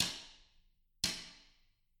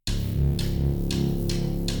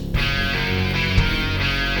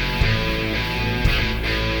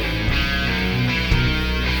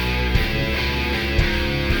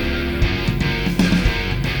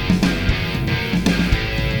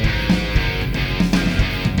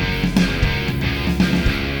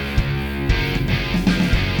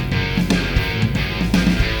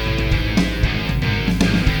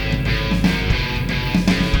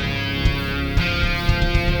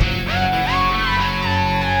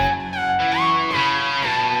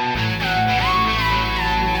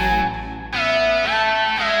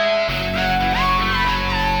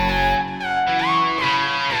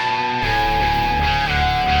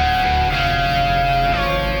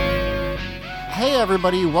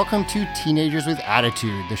everybody, welcome to Teenagers with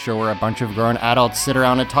Attitude, the show where a bunch of grown adults sit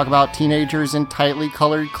around and talk about teenagers in tightly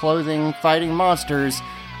colored clothing fighting monsters.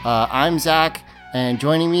 I'm Zach, and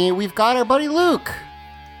joining me, we've got our buddy Luke.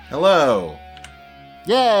 Hello.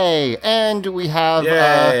 Yay! And we have...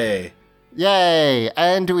 Yay!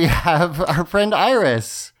 And we have our friend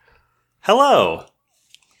Iris. Hello.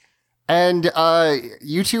 And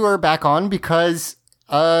you two are back on because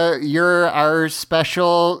you're our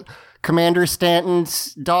special Commander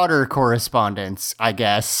Stanton's daughter correspondents, I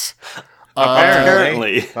guess.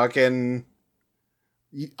 Apparently. Fucking...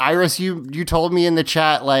 Iris, you told me in the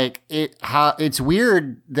chat, like, it's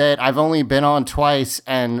weird that I've only been on twice,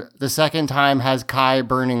 and the second time has Kai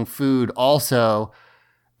burning food also.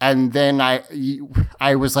 And then I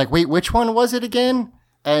was like, wait, which one was it again?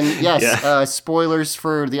 And yes, spoilers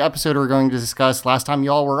for the episode we're going to discuss. Last time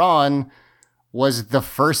y'all were on was the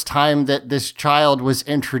first time that this child was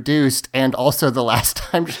introduced, and also the last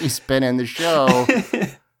time she's been in the show.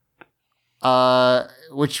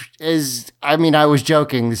 Which is, I mean, I was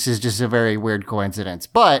joking. This is just a very weird coincidence,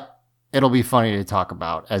 but it'll be funny to talk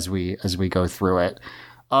about as we go through it.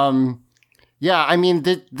 Yeah, I mean,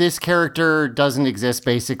 this character doesn't exist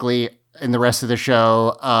basically in the rest of the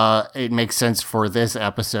show. It makes sense for this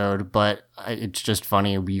episode, but it's just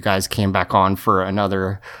funny. You guys came back on for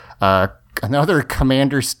another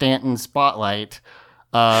Commander Stanton spotlight.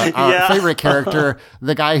 Our favorite character,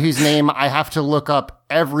 the guy whose name I have to look up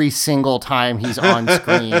every single time he's on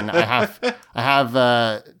screen. I have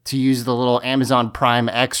to use the little Amazon Prime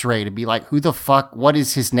X-ray to be like, who the fuck? What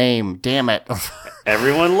is his name? Damn it!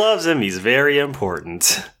 Everyone loves him. He's very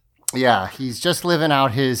important. Yeah, he's just living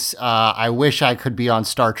out his. I wish I could be on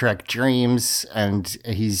Star Trek dreams, and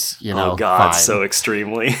he's oh god, fine. So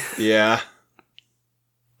extremely. Yeah.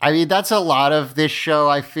 I mean, that's a lot of this show.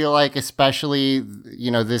 I feel like, especially,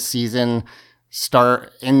 this season,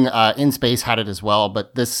 in Space had it as well.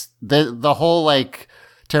 But the whole like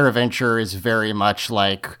Terra Venture is very much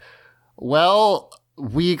like, well,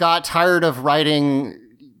 we got tired of writing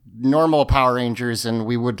normal Power Rangers, and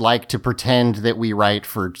we would like to pretend that we write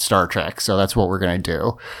for Star Trek. So that's what we're gonna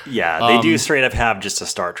do. Yeah, they do straight up have just a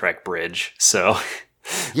Star Trek bridge. So.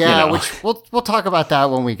 Yeah, which we'll talk about that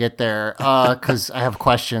when we get there, because I have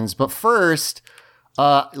questions. But first,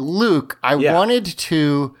 Luke, I wanted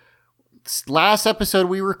to. Last episode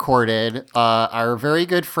we recorded, our very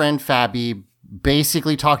good friend Fabi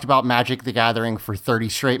basically talked about Magic the Gathering for 30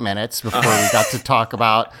 straight minutes before we got to talk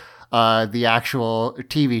about the actual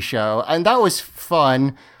TV show, and that was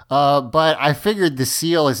fun. But I figured the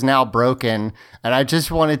seal is now broken, and I just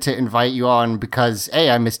wanted to invite you on because A,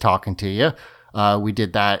 I miss talking to you. We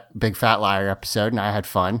did that Big Fat Liar episode, and I had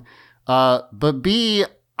fun. But B,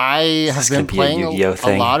 I have been playing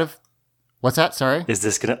a lot of... What's that? Sorry? Is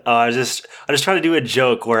this going to... I just trying to do a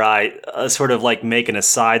joke where I sort of like make an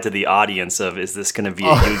aside to the audience of, is this going to be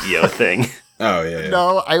a Yu-Gi-Oh thing? Oh, yeah.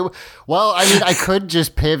 No, I could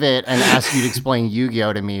just pivot and ask you to explain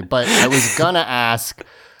Yu-Gi-Oh to me, but I was going to ask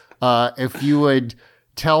if you would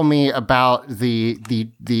tell me about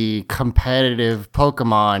the competitive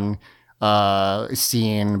Pokemon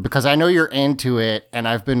scene, because I know you're into it, and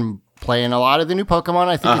I've been playing a lot of the new Pokemon.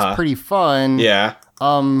 I think it's pretty fun. Yeah.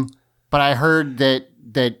 But I heard that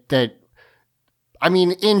I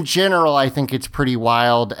mean, in general, I think it's pretty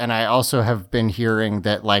wild, and I also have been hearing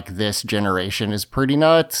that like this generation is pretty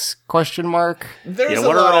nuts? What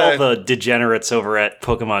are all the degenerates over at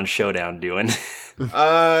Pokemon Showdown doing?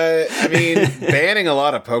 I mean, banning a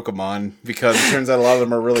lot of Pokemon because it turns out a lot of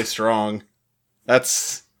them are really strong.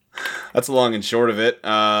 That's the long and short of it.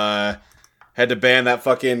 Had to ban that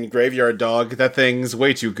fucking graveyard dog. That thing's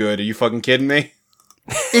way too good. Are you fucking kidding me?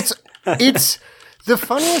 It's the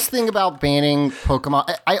funniest thing about banning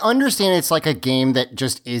Pokemon. I understand it's like a game that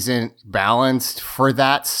just isn't balanced for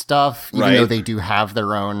that stuff, even though they do have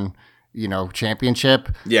their own, championship.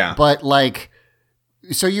 Yeah. But like,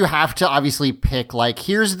 so you have to obviously pick like,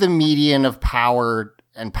 here's the median of power,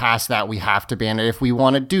 and past that we have to ban it if we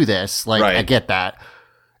want to do this. Like, I get that.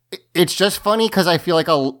 It's just funny because I feel like,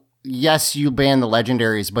 yes, you ban the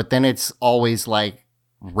legendaries, but then it's always like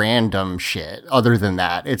random shit. Other than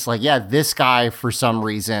that, it's like, yeah, this guy for some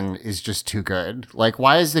reason is just too good. Like,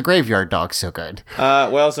 why is the graveyard dog so good?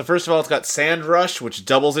 Well, so first of all, it's got Sand Rush, which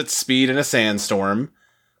doubles its speed in a sandstorm.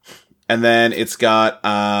 And then it's got,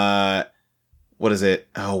 what is it?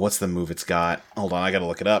 Oh, what's the move it's got? Hold on, I gotta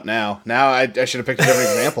look it up now. Now I should have picked a different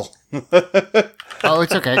example. Oh,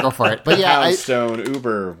 it's okay. Go for it. But yeah, Houndstone,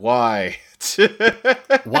 Uber, why?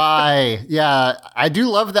 Why? Yeah, I do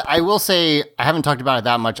love that. I will say I haven't talked about it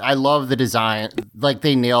that much. I love the design. Like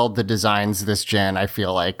they nailed the designs this gen. I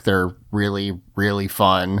feel like they're really, really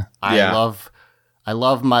fun. Yeah. I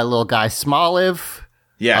love my little guy Smoliv.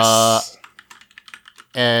 Yes.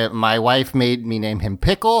 My wife made me name him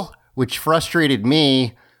Pickle, which frustrated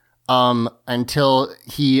me until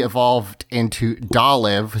he evolved into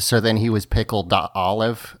Dolive. So then he was Pickled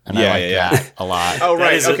Olive, and I like that a lot. Oh,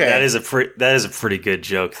 right. That is a pretty good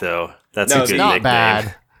joke, though. That's a good not nickname.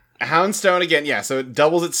 bad. Houndstone again, yeah. So it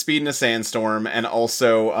doubles its speed in a sandstorm, and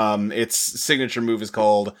also its signature move is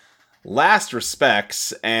called Last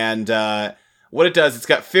Respects, and what it does, it's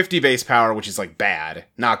got 50 base power, which is like bad,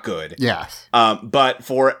 not good. Yes. But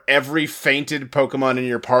for every fainted Pokemon in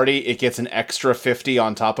your party, it gets an extra 50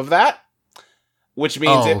 on top of that, which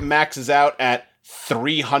means it maxes out at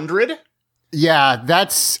 300. Yeah,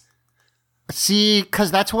 because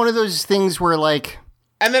that's one of those things where like...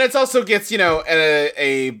 And then it also gets,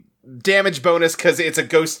 a damage bonus because it's a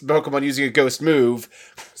ghost Pokemon using a ghost move.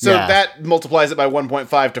 So that multiplies it by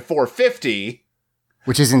 1.5 to 450.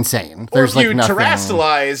 Which is insane. Or if you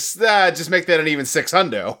terrestrialize, just make that an even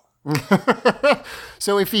 600.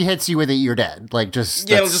 So if he hits you with it, you're dead. Like it'll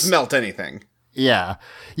just melt anything. Yeah.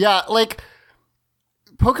 Yeah, like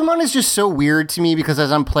Pokemon is just so weird to me because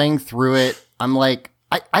as I'm playing through it, I'm like,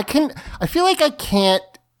 I feel like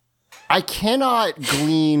I cannot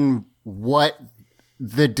glean what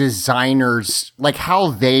the designers, like how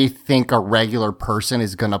they think a regular person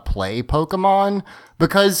is going to play Pokemon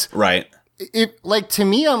because right. To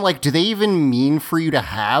me, I'm like, do they even mean for you to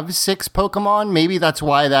have 6 Pokemon? Maybe that's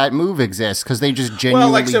why that move exists, because they just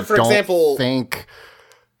genuinely for example, think...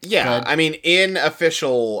 Yeah, I mean, in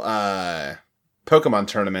official Pokemon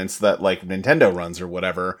tournaments that, like, Nintendo runs or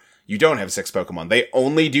whatever, you don't have 6 Pokemon. They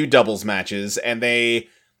only do doubles matches, and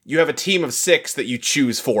you have a team of 6 that you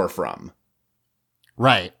choose 4 from.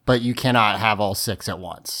 Right, but you cannot have all 6 at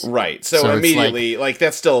once. Right, so immediately, like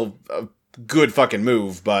that's still... good fucking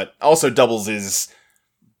move, but also doubles is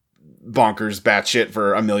bonkers batshit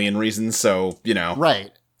for a million reasons, so,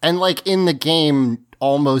 Right. And, like, in the game,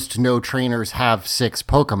 almost no trainers have 6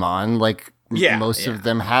 Pokemon. Like, most of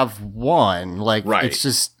them have 1. Like, it's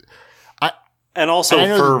just... And also,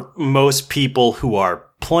 for most people who are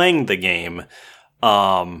playing the game,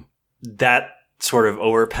 that sort of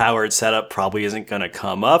overpowered setup probably isn't going to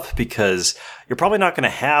come up, because you're probably not going to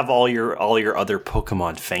have all your other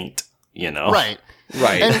Pokemon faint. Right.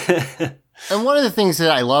 And one of the things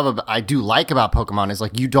that I do like about Pokemon is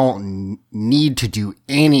like you don't need to do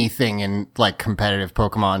anything in like competitive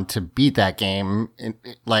Pokemon to beat that game.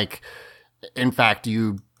 In fact,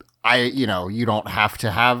 you don't have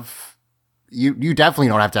to have you definitely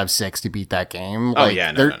don't have to have 6 to beat that game. Like,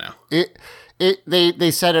 no.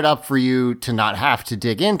 They set it up for you to not have to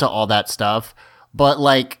dig into all that stuff, but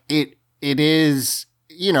like it is,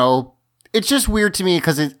 it's just weird to me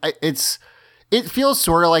because it feels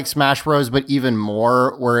sort of like Smash Bros, but even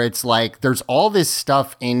more, where it's like there's all this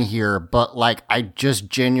stuff in here, but like I just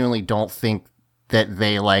genuinely don't think that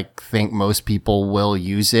they like think most people will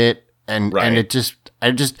use it, and I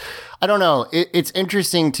don't know. It's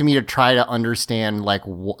interesting to me to try to understand like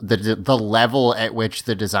the level at which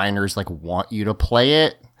the designers like want you to play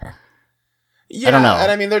it. Yeah, I don't know. And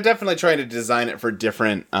I mean they're definitely trying to design it for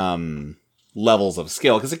different levels of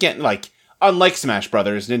skill, because again, like, unlike Smash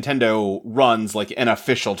Brothers, Nintendo runs like an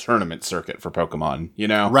official tournament circuit for Pokemon,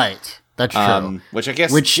 Right. That's true. Which I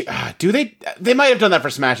guess, do they might have done that for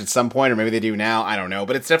Smash at some point, or maybe they do now, I don't know,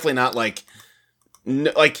 but it's definitely not like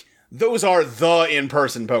those are the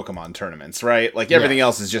in-person Pokemon tournaments, right? Like everything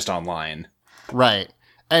else is just online. Right.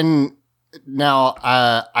 And now,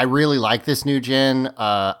 I really like this new gen.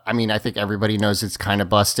 I mean, I think everybody knows it's kind of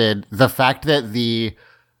busted. The fact that the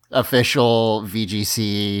official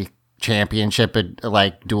VGC championship,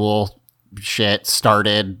 like duel shit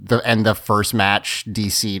started and the first match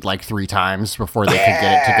DC'd like 3 times before they could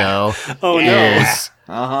get it to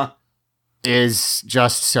go. Is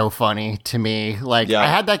just so funny to me. Like I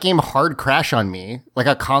had that game hard crash on me, like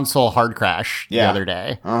a console hard crash the other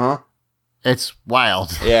day. It's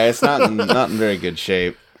wild. Yeah, it's not in very good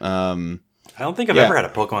shape. I don't think I've ever had a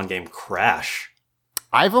Pokemon game crash.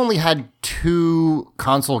 I've only had 2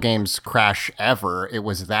 console games crash ever. It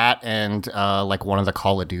was that and like one of the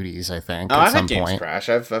Call of Duties, I think. I've had games crash.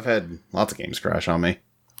 I've had lots of games crash on me.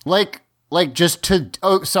 Like I've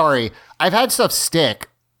had stuff stick.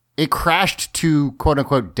 It crashed to quote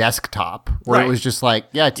unquote desktop, where it was just like,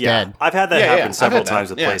 it's dead. I've had that happen several times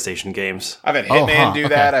with PlayStation games. I've had Hitman do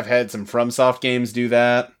that. I've had some FromSoft games do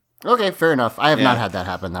that. Okay, fair enough. I have not had that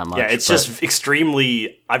happen that much. Yeah, it's just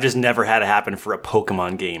extremely... I've just never had it happen for a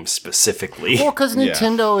Pokemon game specifically. Well, because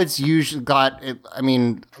Nintendo, it's usually got...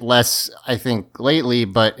 less, I think, lately,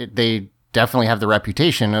 but they definitely have the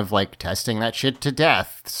reputation of, like, testing that shit to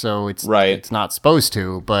death. So it's not supposed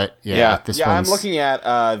to, but this I'm looking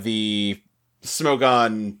at the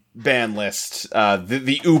Smogon ban list,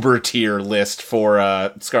 the Uber tier list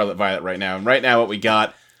for Scarlet Violet right now. And right now what we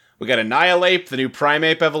got Annihilape, the new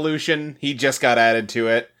Primeape evolution. He just got added to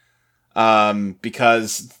it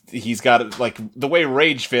because he's got, like, the way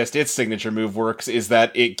Rage Fist, its signature move, works is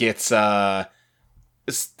that it gets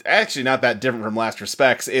it's actually not that different from Last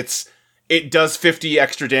Respects. It does 50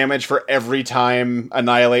 extra damage for every time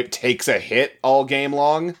Annihilape takes a hit all game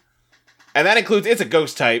long. And that includes, it's a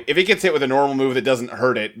ghost type. If it gets hit with a normal move that doesn't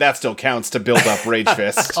hurt it, that still counts to build up Rage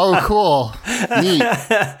Fist. Oh, cool. Neat.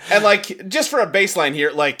 And, like, just for a baseline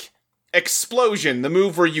here, like, Explosion, the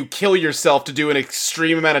move where you kill yourself to do an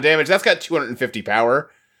extreme amount of damage, that's got 250 power.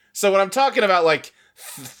 So when I'm talking about, like,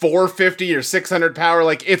 450 or 600 power,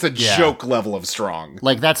 like, it's a joke level of strong.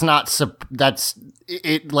 Like,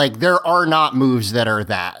 like, there are not moves that are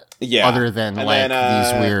that. Yeah. Other than,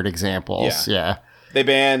 these weird examples. Yeah. They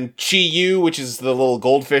banned Chi-Yu, which is the little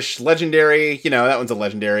goldfish legendary. You know, that one's a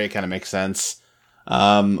legendary. It kind of makes sense.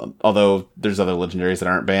 Although there's other legendaries that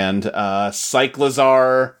aren't banned.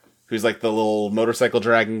 Cyclizar, who's like the little motorcycle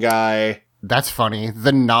dragon guy. That's funny.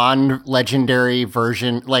 The non-legendary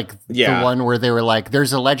version, like the one where they were like,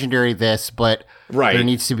 there's a legendary this, but there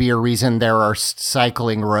needs to be a reason there are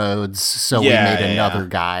cycling roads, so we made another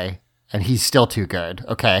guy. And he's still too good.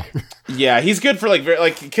 Okay. Yeah, he's good for, like,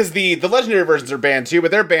 because the legendary versions are banned too,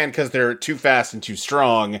 but they're banned because they're too fast and too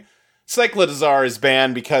strong. Cyclizar is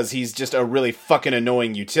banned because he's just a really fucking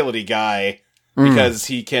annoying utility guy, because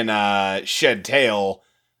he can shed tail,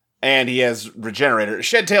 and he has Regenerator.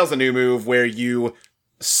 Shed Tail's a new move where you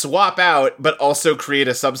swap out, but also create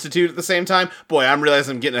a substitute at the same time. Boy, I'm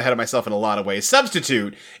realizing I'm getting ahead of myself in a lot of ways.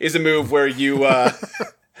 Substitute is a move where you...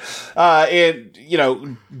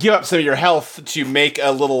 give up some of your health to make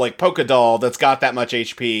a little, like, Poké Doll that's got that much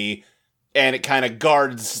HP, and it kind of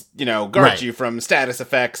guards you from status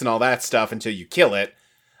effects and all that stuff until you kill it.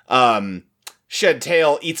 Shed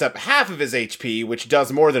Tail eats up half of his HP, which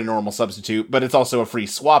does more than a normal substitute, but it's also a free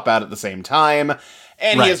swap out at the same time.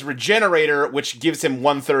 And he has Regenerator, which gives him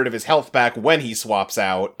 1/3 of his health back when he swaps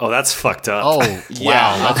out. Oh, that's fucked up. Oh,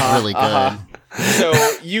 wow, that's really good. So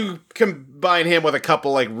you combine him with a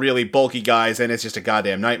couple, like, really bulky guys, and it's just a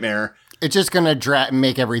goddamn nightmare. It's just gonna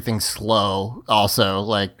make everything slow. Also,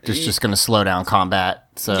 like, just gonna slow down combat.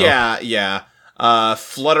 So yeah.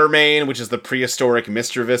 Fluttermane, which is the prehistoric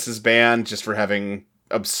Mischievous, is banned just for having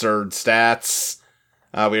absurd stats.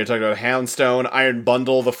 We were talking about Houndstone. Iron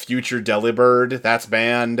Bundle, the future Delibird, that's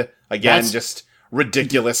banned. Again, just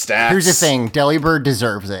ridiculous stats. Here's the thing, Delibird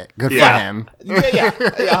deserves it. Good for him.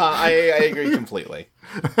 I agree completely.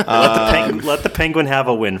 Let the penguin have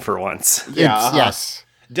a win for once. Yes.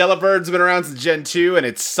 Delibird's been around since Gen 2, and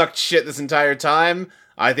it's sucked shit this entire time.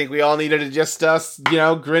 I think we all needed to just,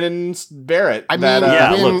 grin and bear it.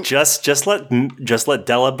 Look, just let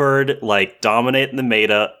Delibird, like, dominate the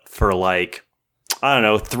meta for, like, I don't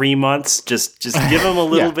know, 3 months. Just give him a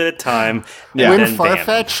little bit of time. When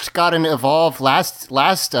Farfetch'd got an evolve last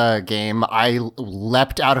game, I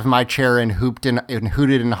leapt out of my chair and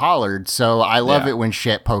hooted and hollered. So I love it when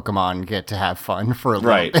shit Pokemon get to have fun for a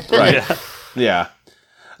little bit. Right. Yeah.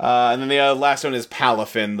 And then the last one is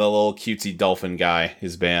Palafin, the little cutesy dolphin guy,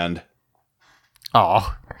 is banned.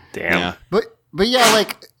 Oh, damn. Yeah. But yeah,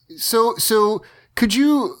 like, so could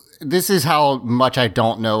you? This is how much I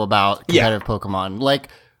don't know about competitive Pokemon. Like,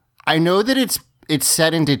 I know that it's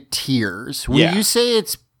set into tiers. When you say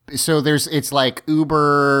it's like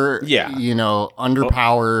Uber,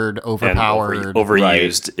 underpowered, overpowered,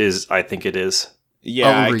 overused is, I think it is.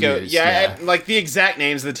 Yeah, like the exact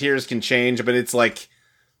names of the tiers can change, but it's like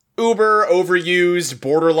Uber, overused,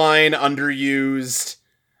 borderline, underused,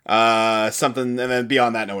 something, and then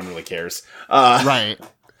beyond that, no one really cares. Right.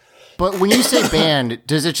 But when you say banned,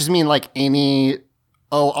 does it just mean like any...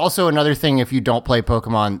 Oh, also another thing, if you don't play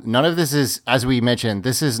Pokemon, none of this is, as we mentioned,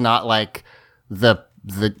 this is not like the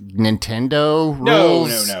Nintendo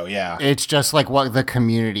rules. No, yeah. It's just like what the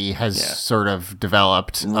community has sort of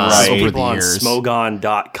developed over the years.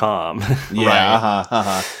 Smogon.com.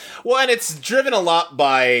 Right. Well, and it's driven a lot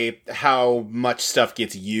by how much stuff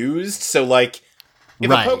gets used. So, like, if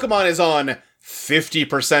a Pokemon is on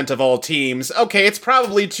 50% of all teams, okay, it's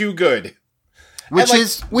probably too good.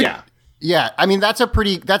 Yeah, I mean, that's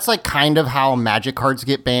like kind of how Magic cards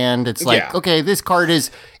get banned. It's like, okay, this card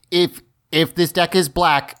is, if if this deck is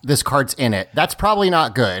black, this card's in it. That's probably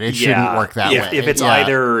not good. It shouldn't work that way. If it's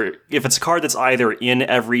if it's a card that's either in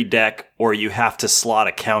every deck or you have to slot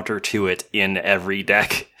a counter to it in every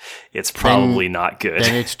deck, it's probably not good.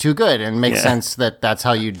 Then it's too good, and it makes sense that that's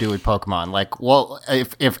how you do with Pokemon. Like, well,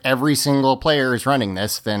 if every single player is running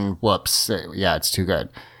this, then whoops, it's too good.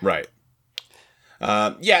 Right.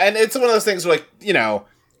 And it's one of those things where, like,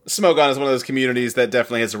 Smogon is one of those communities that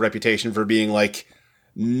definitely has a reputation for being, like,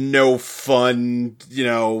 no fun,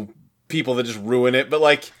 people that just ruin it. But,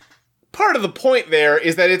 like, part of the point there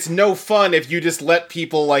is that it's no fun if you just let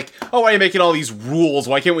people, like, oh, why are you making all these rules?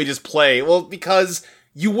 Why can't we just play? Well, because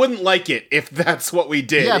you wouldn't like it if that's what we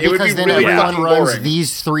did. Yeah, it would because be then really everyone runs boring.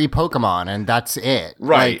 these 3 Pokemon, and that's it.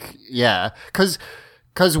 Right. Like, yeah. Because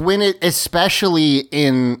when it, especially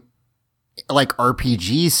in, like,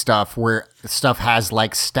 RPG stuff, where stuff has,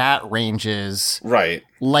 like, stat ranges. Right.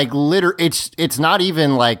 Like, it's not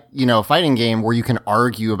even, like, fighting game where you can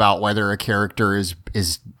argue about whether a character is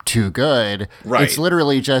too good. Right. It's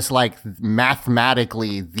literally just, like,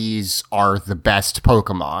 mathematically, these are the best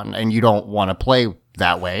Pokemon, and you don't want to play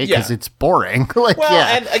that way because it's boring.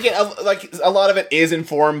 And again, like, a lot of it is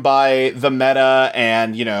informed by the meta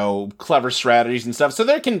and, clever strategies and stuff. So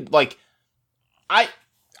there can, like,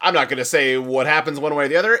 I'm not going to say what happens one way or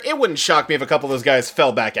the other. It wouldn't shock me if a couple of those guys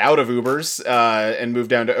fell back out of Ubers and moved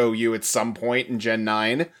down to OU at some point in Gen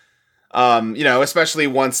 9. Especially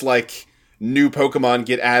once, like, new Pokemon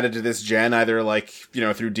get added to this gen, either, like,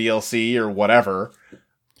 through DLC or whatever.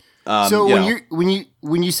 So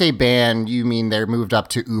when you say ban, you mean they're moved up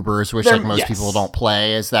to Ubers, which, like, most people don't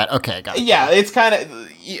play. Is that okay? Gotcha. Yeah, it's kind of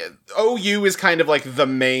OU is kind of like the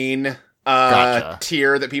main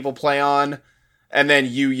tier that people play on. And then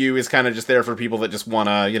UU is kind of just there for people that just want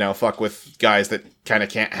to, fuck with guys that kind of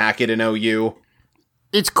can't hack it in OU.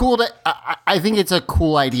 It's cool to. I think it's a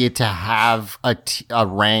cool idea to have a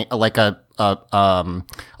rank, like a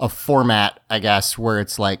format, I guess, where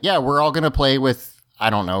it's like, yeah, we're all gonna play with, I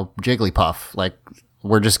don't know, Jigglypuff. Like,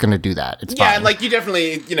 we're just gonna do that. It's fine. And, like, you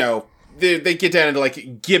definitely, they get down into,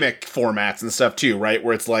 like, gimmick formats and stuff too, right?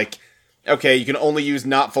 Where it's like, okay, you can only use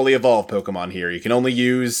not fully evolved Pokemon here. You can only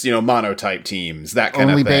use, monotype teams, that kind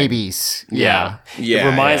of thing. Only babies. Yeah. It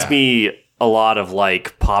reminds me a lot of,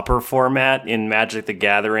 like, Pauper format in Magic the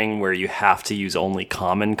Gathering, where you have to use only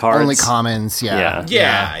common cards. Only commons, Yeah,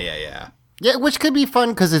 which could be fun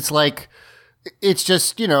because it's like, it's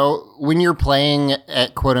just, when you're playing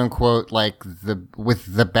at quote unquote, like,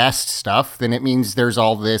 with the best stuff, then it means there's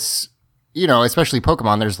all this, especially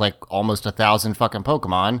Pokemon, there's, like, almost 1,000 fucking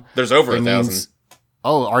Pokemon. There's over 1,000.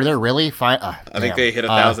 Oh, are there really? Fine. I think they hit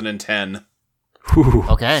 1,010.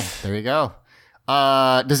 Okay, there you go.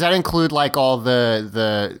 Does that include, like, all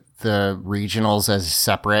the regionals as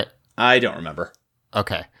separate? I don't remember.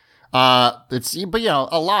 Okay. But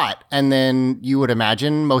a lot. And then you would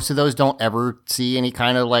imagine most of those don't ever see any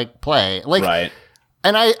kind of, like, play. Like, right.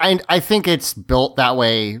 And I think it's built that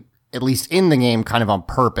way, at least in the game, kind of on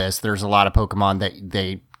purpose. There's a lot of Pokemon that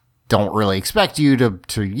they don't really expect you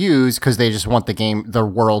to use because they just want the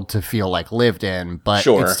world to feel, like, lived in. But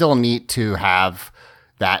it's still neat to have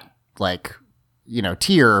that, like,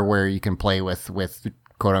 tier where you can play with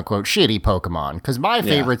quote unquote shitty Pokemon. Because my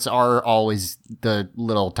favorites are always the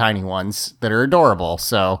little tiny ones that are adorable.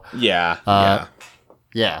 So yeah.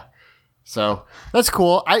 So that's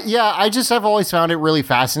cool. I've always found it really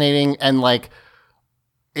fascinating, and, like,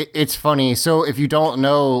 it's funny. So if you don't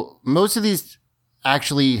know, most of these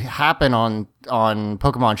actually happen on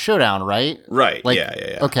Pokemon Showdown, right? Right. Like,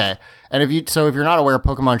 yeah. Okay. And if you're not aware,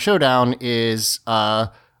 Pokemon Showdown is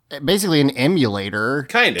basically an emulator,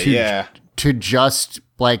 kind of, to just,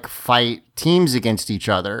 like, fight teams against each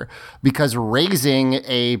other, because raising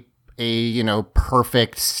a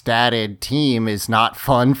perfect statted team is not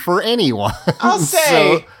fun for anyone. I'll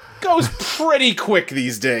say goes pretty quick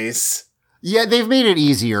these days. Yeah, they've made it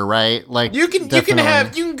easier, right? Like, you can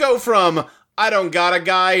go from I don't got a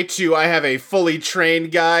guy to I have a fully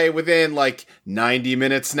trained guy within, like, 90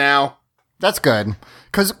 minutes now. That's good.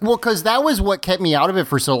 Because that was what kept me out of it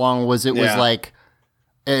for so long, was it was like,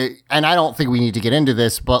 and I don't think we need to get into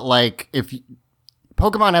this, but, like, if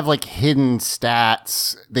Pokemon have, like, hidden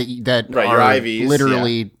stats that right, are your IVs,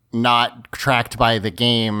 literally not tracked by the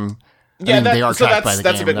game. Yeah, I mean, they are tracked by the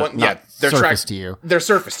game. That's a big one. Yeah, they're surface to you. They're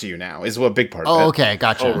surface to you now, is what a big part of it. Oh, okay,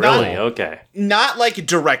 gotcha. Oh, really? Okay. Not, like,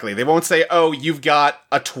 directly. They won't say, oh, you've got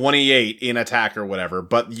a 28 in attack or whatever,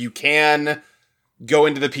 but you can go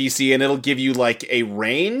into the PC and it'll give you, like, a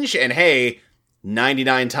range, and hey,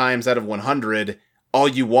 99 times out of 100, all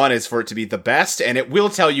you want is for it to be the best, and it will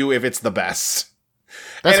tell you if it's the best.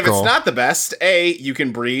 And if it's not the best, you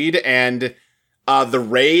can breed, and the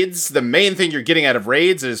raids, the main thing you're getting out of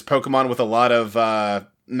raids is Pokemon with a lot of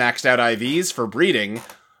maxed out IVs for breeding.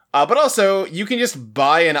 But also, you can just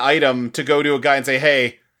buy an item to go to a guy and say,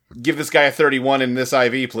 hey, give this guy a 31 in this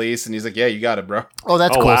IV, please. And he's like, yeah, you got it, bro. Oh,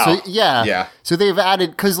 that's cool. Wow. So, yeah. So they've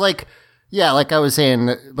added, because, like I was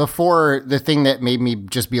saying before, the thing that made me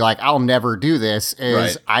just be like, I'll never do this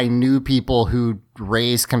is I knew people who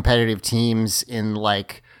raised competitive teams in,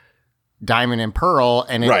 like, Diamond and Pearl,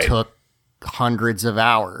 and it took hundreds of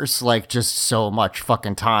hours, like just so much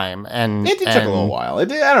fucking time, and it took a little while. I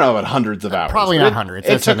don't know about hundreds of hours. Probably not hundreds.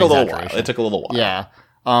 It took a little while. It took a little while. Yeah.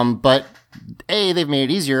 But A, they've made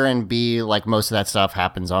it easier, and B, like most of that stuff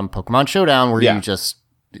happens on Pokemon Showdown, where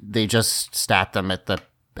they just stat them at the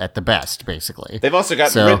best, basically. They've also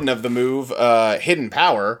gotten rid of the move Hidden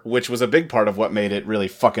Power, which was a big part of what made it really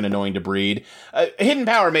fucking annoying to breed. Hidden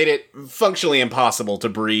Power made it functionally impossible to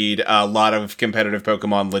breed a lot of competitive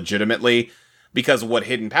Pokemon legitimately, because what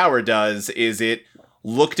Hidden Power does is it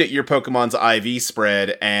looked at your Pokemon's IV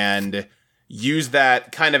spread and used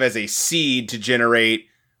that kind of as a seed to generate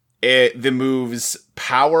the move's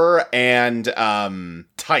power and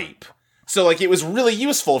type. So, like, it was really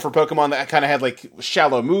useful for Pokemon that kind of had, like,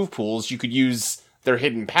 shallow move pools. You could use their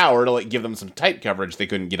hidden power to, like, give them some type coverage they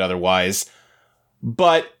couldn't get otherwise.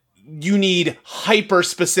 But you need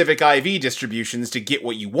hyper-specific IV distributions to get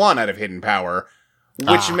what you want out of hidden power,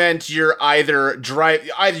 which meant you're either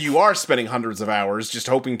you are spending hundreds of hours just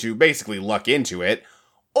hoping to basically luck into it,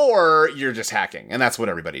 or you're just hacking. And that's what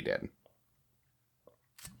everybody did.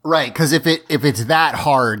 Right, because if it's that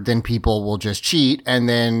hard, then people will just cheat, and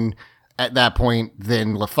then at that point,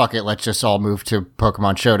 then fuck it, let's just all move to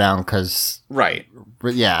Pokemon Showdown, because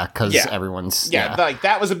everyone's like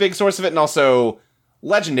that was a big source of it, and also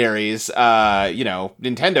legendaries.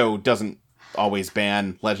 Nintendo doesn't always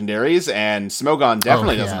ban legendaries, and Smogon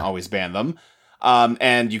definitely doesn't always ban them,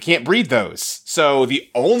 and you can't breed those. So the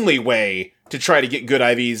only way to try to get good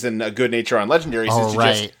IVs and a good nature on legendaries is to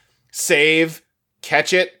just save,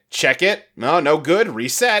 catch it, check it, no good,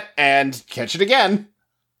 reset, and catch it again.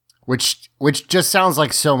 Which just sounds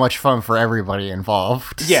like so much fun for everybody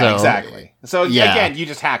involved. Yeah, exactly. So again, you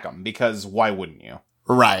just hack them, because why wouldn't you?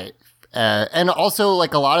 Right. And also,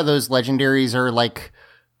 like, a lot of those legendaries are like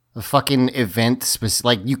a fucking event specific.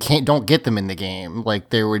 Like, you don't get them in the game. Like,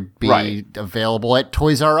 they would be available at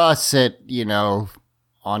Toys R Us at,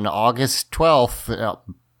 on August 12th.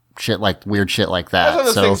 Weird shit like that. That's one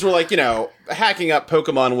of those things where, like, hacking up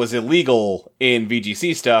Pokemon was illegal in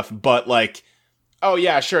VGC stuff, but, like, oh,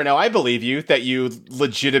 yeah, sure. No, I believe you that you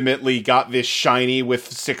legitimately got this shiny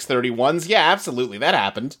with 631s. Yeah, absolutely. That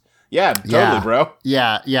happened. Yeah, totally, bro.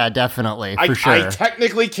 Yeah, definitely. For sure. I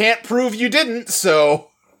technically can't prove you didn't,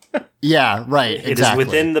 so. Yeah, right. It is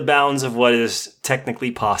within the bounds of what is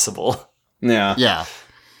technically possible. Yeah. Yeah.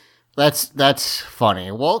 That's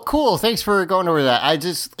funny. Well, cool. Thanks for going over that.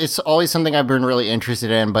 It's always something I've been really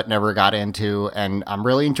interested in, but never got into, and I'm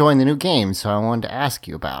really enjoying the new game, so I wanted to ask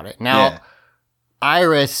you about it. Now,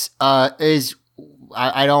 Iris, I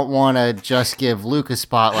don't want to just give Luke a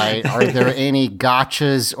spotlight. Are there any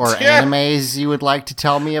gotchas or animes you would like to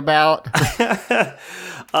tell me about?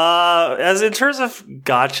 As in terms of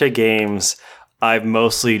gacha games, I've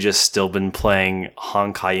mostly just still been playing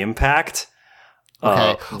Honkai Impact.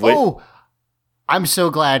 Okay. I'm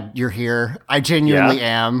so glad you're here. I genuinely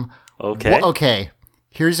am. Okay. Okay.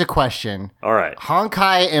 Here's a question. All right.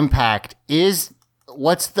 Honkai Impact is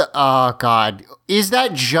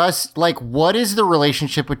that just, like, what is the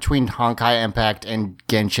relationship between Honkai Impact and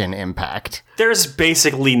Genshin Impact? There's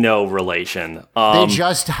basically no relation. They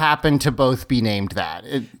just happen to both be named that.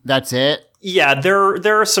 That's it? Yeah,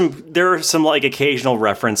 there are some like occasional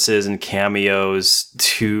references and cameos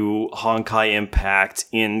to Honkai Impact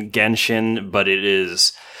in Genshin, but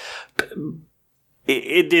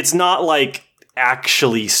it's not like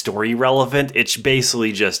actually story relevant. It's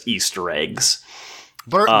basically just Easter eggs.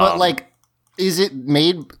 But like, is it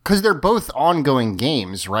made, because they're both ongoing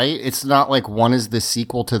games, right? It's not like one is the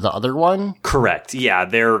sequel to the other one? Correct. Yeah,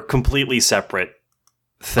 they're completely separate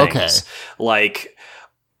things. Okay. Like,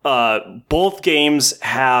 both games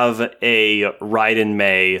have a Raiden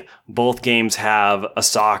Mei, both games have a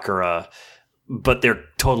Sakura, but they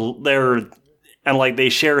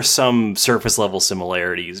share some surface level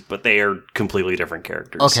similarities, but they are completely different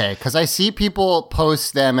characters. Okay, because I see people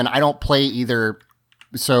post them, and I don't play either.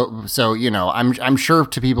 So I'm sure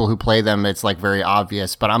to people who play them, it's like very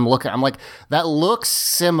obvious, but I'm like, that looks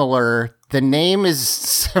similar. The name is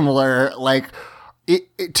similar. Like,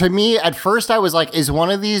 to me, at first I was like, is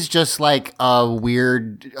one of these just like a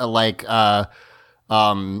weird,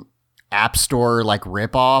 App Store like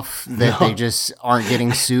ripoff that they just aren't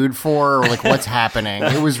getting sued for, or like what's happening?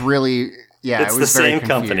 It was really it's it was the very same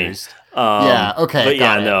confused. company. Okay, but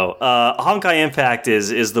got it. no. Honkai Impact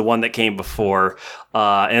is the one that came before,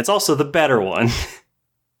 and it's also the better one.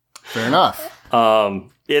 Fair enough.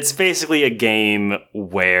 It's basically a game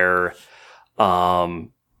where,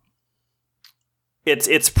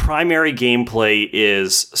 its primary gameplay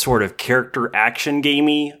is sort of character action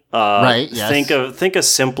gamey. Right. Yes. Think a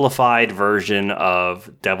simplified version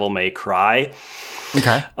of Devil May Cry.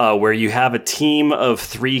 Okay. Where you have a team of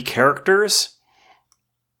 3 characters.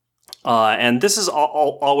 And this has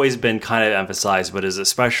always been kind of emphasized, but is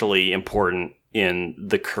especially important in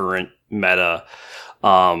the current meta.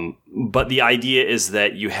 But the idea is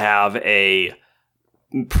that you have a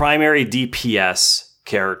primary DPS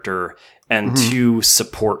character and 2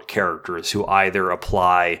 support characters who either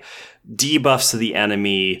apply debuffs to the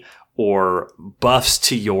enemy or buffs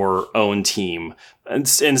to your own team. And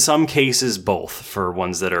in some cases, both, for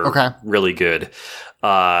ones that are really good.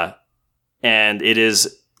 And it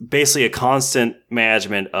is basically a constant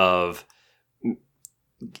management of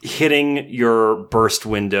hitting your burst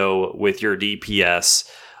window with your DPS,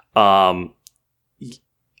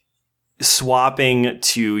 swapping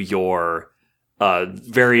to your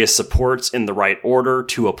various supports in the right order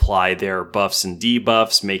to apply their buffs and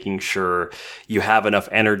debuffs, making sure you have enough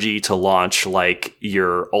energy to launch like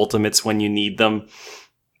your ultimates when you need them.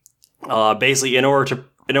 Basically, in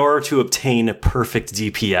order to obtain perfect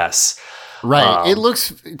DPS. Right.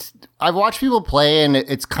 I've watched people play, and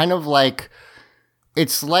it's kind of like,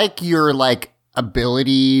 it's like your like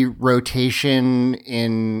ability rotation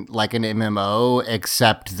in like an MMO,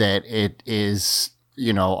 except that it is,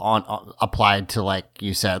 you know, on applied to, like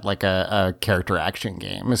you said, like a character action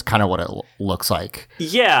game is kind of what it looks like.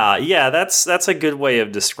 Yeah, that's a good way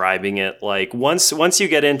of describing it. Like once you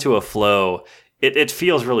get into a flow, it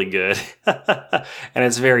feels really good, and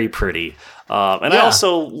it's very pretty. And I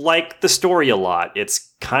also like the story a lot.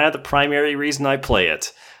 It's kind of the primary reason I play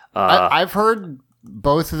it. I've heard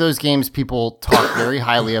both of those games, people talk very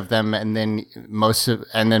highly of them, and then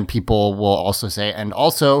people will also say, and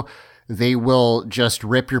also they will just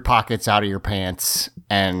rip your pockets out of your pants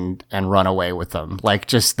and run away with them. Like,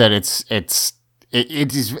 just that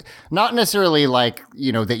it is not necessarily like,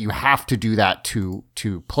 you know, that you have to do that to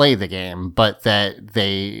play the game, but that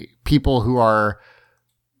people who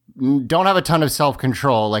don't have a ton of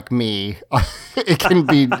self-control like me, it can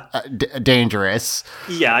be dangerous.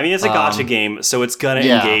 Yeah, I mean, it's a gacha game, so it's gonna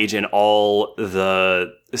engage in all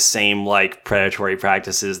the same like predatory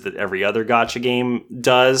practices that every other gacha game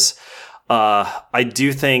does. I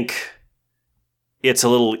do think it's a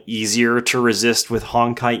little easier to resist with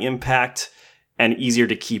Honkai Impact and easier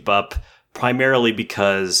to keep up, primarily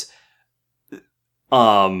because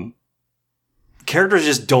characters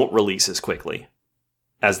just don't release as quickly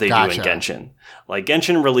as they do in Genshin. Like,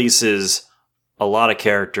 Genshin releases a lot of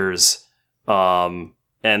characters, and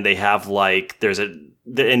they have like,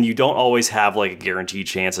 and you don't always have like a guaranteed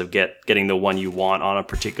chance of getting the one you want on a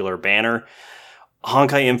particular banner.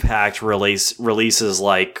 Honkai Impact releases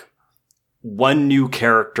like 1 new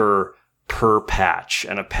character per patch,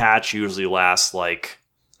 and a patch usually lasts like,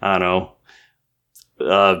 I don't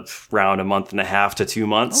know, around a month and a half to 2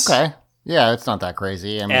 months. Okay. Yeah, it's not that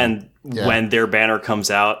crazy. I mean, when their banner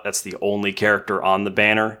comes out, that's the only character on the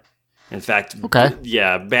banner. In fact,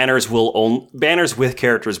 banners with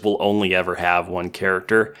characters will only ever have 1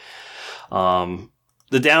 character. The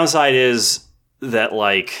downside is that,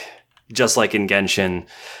 like, just like in Genshin,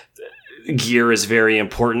 gear is very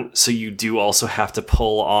important, so you do also have to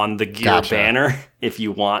pull on the gear banner if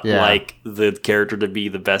you want like the character to be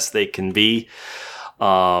the best they can be.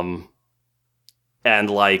 And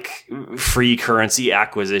like free currency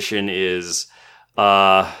acquisition is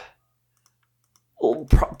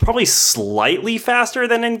probably slightly faster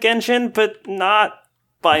than in Genshin, but not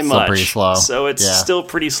by much. Pretty slow. So it's still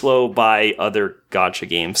pretty slow by other gacha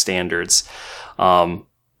game standards.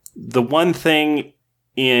 The one thing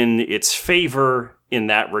in its favor in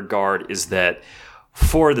that regard is that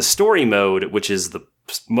for the story mode, which is the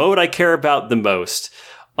mode I care about the most,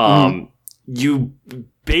 you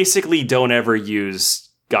basically don't ever use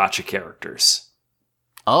gacha characters.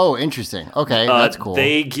 Oh, interesting. Okay, that's cool.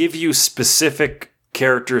 They give you specific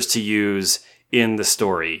characters to use in the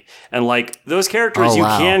story. And like those characters you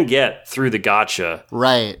can get through the gacha.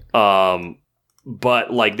 Right.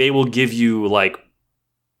 But like they will give you like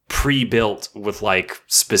pre-built with like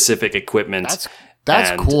specific equipment.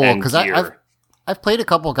 That's cool, because I've played a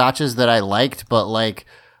couple gachas that I liked, but like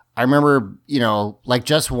I remember, you know, like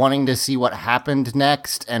just wanting to see what happened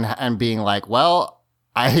next and being like, well,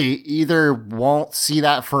 I either won't see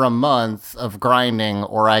that for a month of grinding,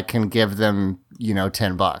 or I can give them,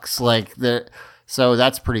 $10. Like so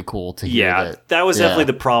that's pretty cool to hear. Yeah, that was definitely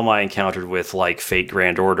the problem I encountered with like Fate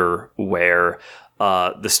Grand Order, where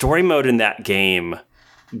the story mode in that game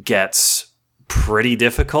gets pretty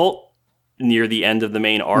difficult near the end of the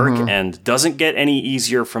main arc and doesn't get any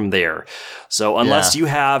easier from there. So unless you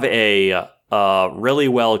have a really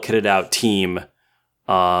well kitted out team,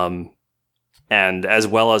 and as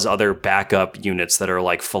well as other backup units that are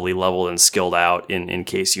like fully leveled and skilled out in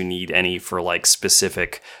case you need any for like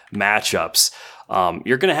specific matchups,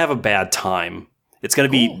 you're going to have a bad time. It's going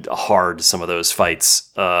to be hard, some of those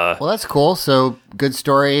fights. Well, that's cool. So good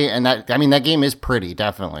story. And that game is pretty,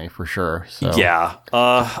 definitely, for sure. So. Yeah.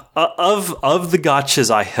 Of the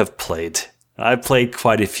gotchas I have played, I've played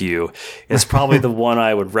quite a few. It's probably the one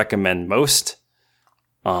I would recommend most.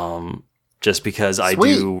 Just because I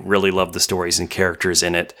do really love the stories and characters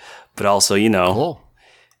in it. But also, it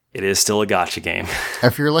is still a gacha game.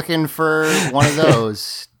 If you're looking for one of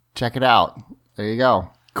those, check it out. There you go.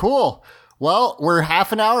 Cool. Well, we're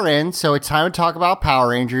half an hour in, so it's time to talk about Power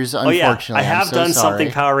Rangers, unfortunately. I have done something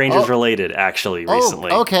Power Rangers related, actually,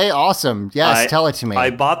 recently. Okay, awesome. Yes, tell it to me. I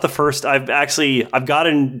bought the first... I've got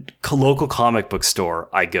a local comic book store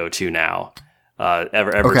I go to now.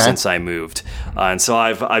 Ever since I moved. And so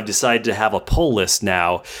I've decided to have a pull list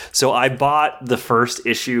now. So I bought the first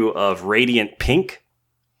issue of Radiant Pink.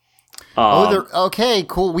 Okay,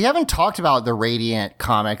 cool. We haven't talked about the Radiant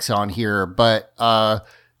comics on here, but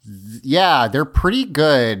yeah, they're pretty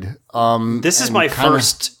good. This is my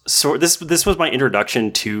first this was my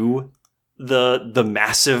introduction to the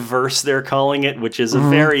massive verse, they're calling it, which is a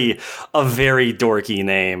very dorky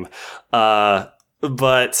name.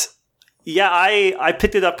 But yeah, I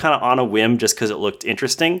picked it up kind of on a whim just because it looked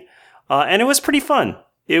interesting, and it was pretty fun.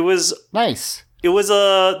 It was nice. It was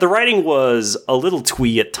the writing was a little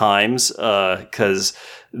twee at times because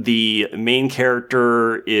the main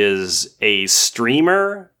character is a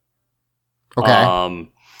streamer. Okay.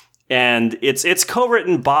 And it's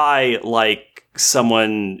co-written by like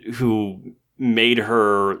someone who made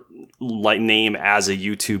her like name as a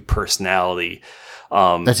YouTube personality.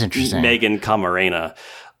 That's interesting. Megan Camarena.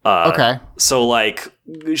 Okay. So, like,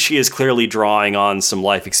 she is clearly drawing on some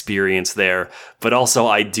life experience there, but also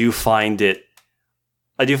I do find the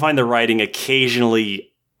writing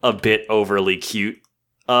occasionally a bit overly cute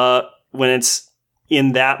when it's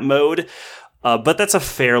in that mode. But that's a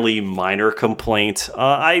fairly minor complaint.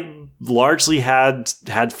 I largely had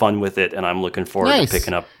fun with it, and I'm looking forward to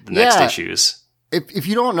picking up the next issues. If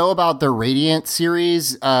you don't know about the Radiant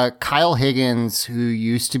series, Kyle Higgins, who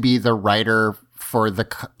used to be the writer for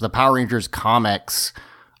the Power Rangers comics,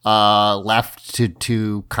 left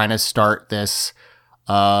to kind of start this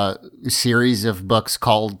series of books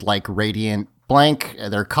called like Radiant Blank.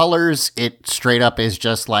 Their colors, it straight up is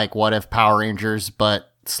just like What If Power Rangers,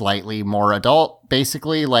 but slightly more adult,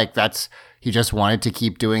 basically. Like he just wanted to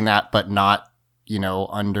keep doing that, but not,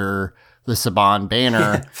 under the Saban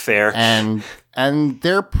banner. Fair. And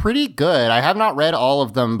they're pretty good. I have not read all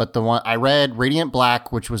of them, but the one I read, Radiant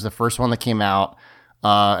Black, which was the first one that came out,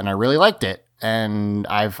 and I really liked it. And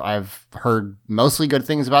I've heard mostly good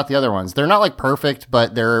things about the other ones. They're not like perfect,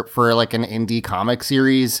 but they're for like an indie comic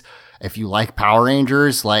series. If you like Power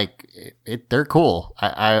Rangers, like they're cool.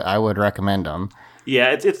 I would recommend them.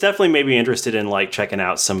 Yeah, it's definitely made me interested in like checking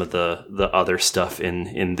out some of the other stuff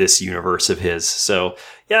in this universe of his. So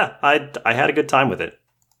yeah, I had a good time with it.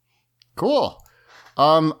 Cool.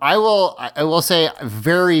 I will say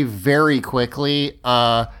very, very quickly,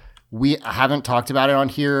 we haven't talked about it on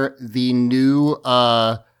here. The new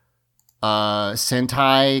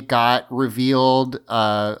Sentai got revealed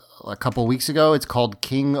a couple weeks ago. It's called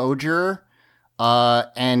King Oger,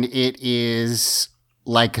 and it is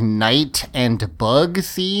like night and bug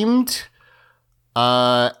themed.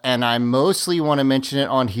 And I mostly want to mention it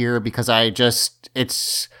on here because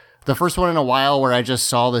it's the first one in a while where I just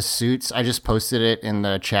saw the suits. I just posted it in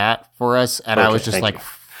the chat for us, and I was just like,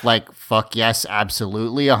 fuck yes,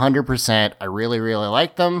 absolutely, 100%. I really, really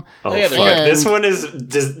like them. Oh, yeah, fuck.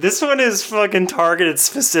 This one is fucking targeted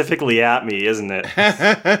specifically at me, isn't it?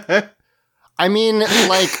 I mean,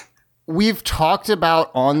 like, we've talked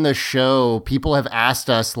about on the show, people have asked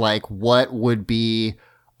us, like, what would be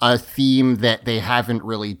a theme that they haven't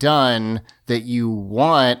really done that you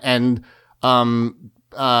want, and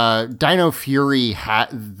Dino Fury,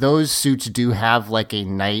 those suits do have like a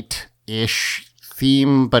night-ish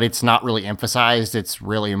theme, but it's not really emphasized. It's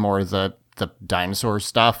really more the dinosaur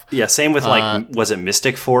stuff. Yeah, same with like, was it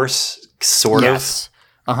Mystic Force? Sort of.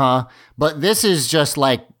 But this is just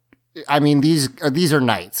like I mean, these are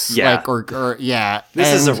knights. Yeah. Like, or yeah.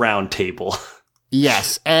 This is a round table.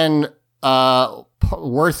 Yes. And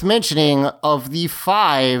worth mentioning, of the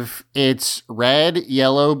 5, it's red,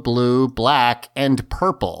 yellow, blue, black, and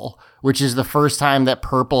purple, which is the first time that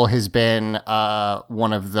purple has been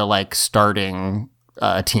one of the like starting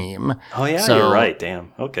team. Oh yeah, so, you're right.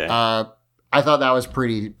 Damn. Okay. I thought that was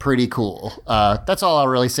pretty cool. That's all I'll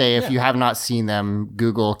really say. If you have not seen them,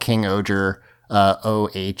 Google King Ohger,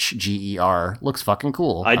 Ohger. Looks fucking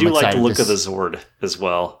cool. I do like the look of the Zord as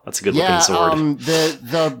well. That's a good looking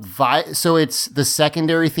Zord. So it's the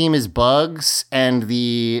secondary theme is bugs, and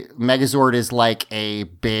the Megazord is like a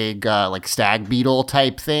big like stag beetle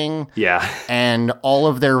type thing. Yeah. And all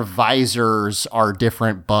of their visors are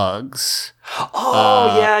different bugs.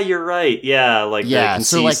 Oh yeah, you're right. Yeah, like yeah.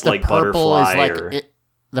 So like the purple is like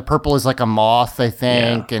the purple is like a moth, I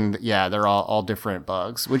think, and they're all different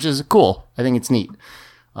bugs, which is cool. I think it's neat.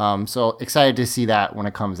 So excited to see that when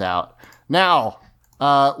it comes out. Now,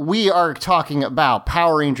 we are talking about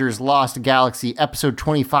Power Rangers Lost Galaxy Episode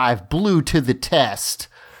 25, Blue to the Test.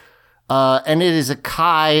 And it is a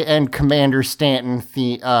Kai and Commander Stanton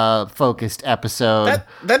focused episode.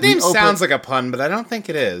 That name sounds like a pun, but I don't think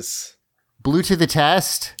it is. Blue to the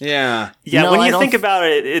Test? Yeah. Yeah, when you think about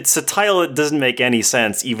it, it's a title that doesn't make any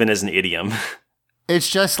sense, even as an idiom. It's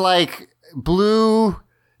just like blue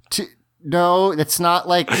to... No, it's not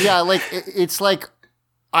like... Yeah, like, it's like...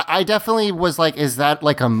 I definitely was like, is that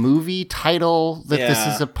like a movie title that this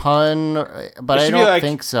is a pun? But I don't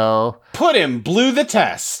think so. Put him, Blue the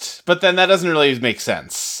Test. But then that doesn't really make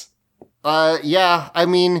sense. Yeah, I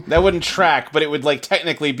mean... That wouldn't track, but it would like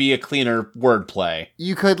technically be a cleaner wordplay.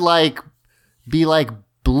 You could like... be like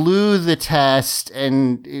blew the test,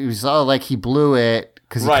 and it was like he blew it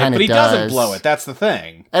because he kind of but he doesn't blow it. That's the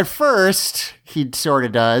thing. At first, he sort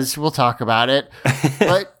of does. We'll talk about it,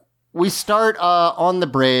 but we start on the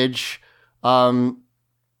bridge. One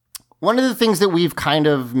of the things that we've kind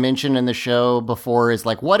of mentioned in the show before is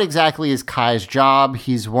like, what exactly is Kai's job?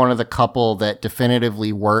 He's one of the couple that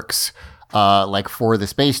definitively works like for the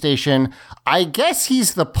space station. I guess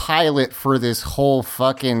he's the pilot for this whole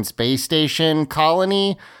fucking space station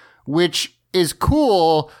colony, which is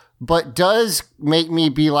cool, but does make me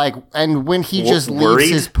be like, and when he just leaves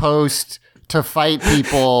his post to fight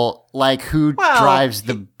people, like who drives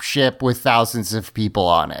the ship with thousands of people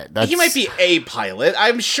on it? He might be a pilot.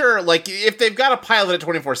 I'm sure, like, if they've got a pilot at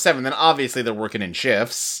 24/7, then obviously they're working in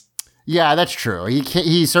shifts. Yeah, that's true.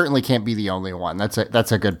 He certainly can't be the only one. That's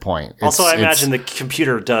a good point. Also, I imagine the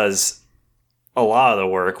computer does a lot of the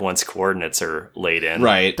work once coordinates are laid in.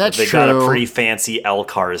 Right. That's true. They got a pretty fancy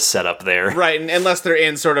LCARS set up there. Right, and unless they're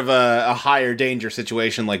in sort of a higher danger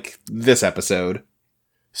situation like this episode.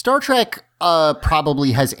 Star Trek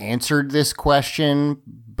probably has answered this question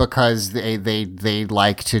because they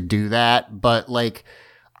like to do that, but like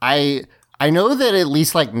I know that at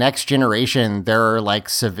least like Next Generation, there are like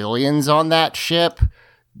civilians on that ship,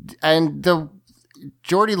 and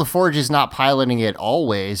Geordi LaForge is not piloting it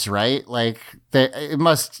always, right? Like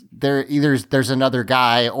there's another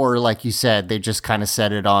guy, or like you said, they just kind of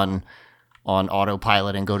set it on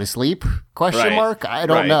autopilot and go to sleep? Question mark? I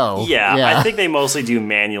don't know. Yeah, I think they mostly do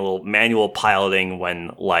manual piloting when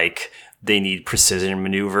like they need precision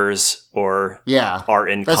maneuvers or are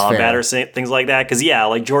in combat or things like that. Because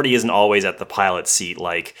like Geordi isn't always at the pilot seat.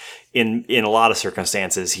 Like in a lot of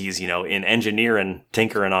circumstances, he's in engineering,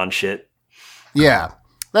 tinkering on shit. Yeah,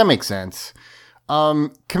 that makes sense.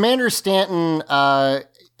 Commander Stanton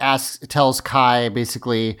tells Kai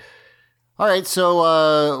basically, all right,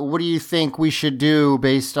 so what do you think we should do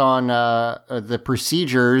based on the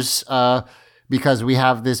procedures? Because we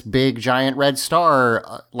have this big giant red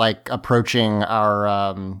star like approaching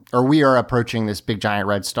or we are approaching this big giant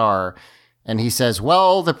red star. And he says,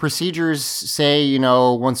 well, the procedures say,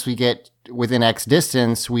 once we get within X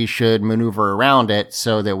distance, we should maneuver around it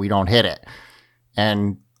so that we don't hit it.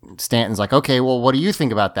 And Stanton's like, okay, well, what do you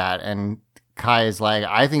think about that? And Kai is like,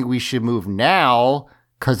 I think we should move now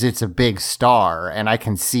because it's a big star and I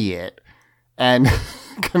can see it. And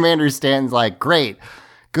Commander Stanton's like, great,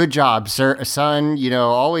 good job, son.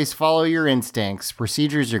 Always follow your instincts.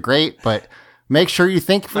 Procedures are great, but make sure you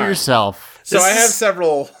think for yourself. So I have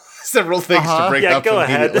several things to bring up. Yeah, go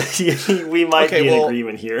ahead. We might be in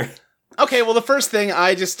agreement here. Okay, well, the first thing,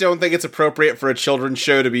 I just don't think it's appropriate for a children's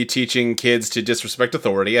show to be teaching kids to disrespect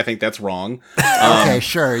authority. I think that's wrong. Okay,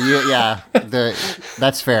 sure.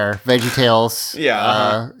 That's fair. VeggieTales.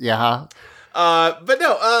 Yeah. But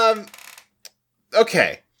no,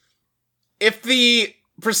 okay. If the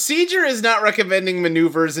procedure is not recommending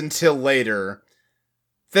maneuvers until later,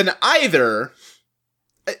 then either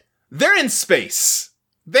they're in space.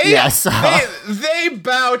 They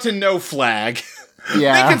bow to no flag.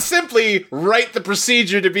 Yeah. They could simply write the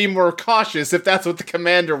procedure to be more cautious if that's what the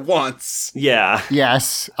commander wants. Yeah.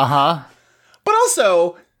 Yes. Uh-huh. But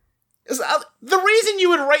also, the reason you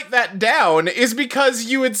would write that down is because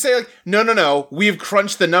you would say, like, no, we've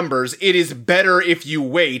crunched the numbers. It is better if you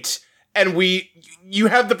wait, and you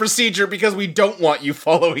have the procedure because we don't want you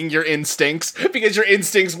following your instincts, because your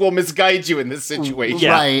instincts will misguide you in this situation.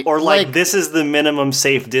 Yeah. Right. Or like this is the minimum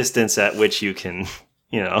safe distance at which you can,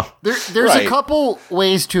 There's a couple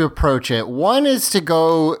ways to approach it. One is to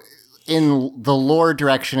go in the lore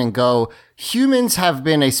direction and go, humans have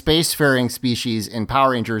been a spacefaring species in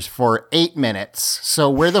Power Rangers for 8 minutes. So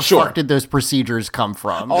where the fuck did those procedures come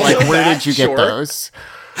from? Also where did you get those?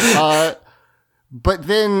 But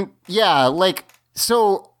then,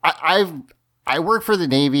 so I work for the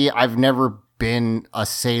Navy. I've never been a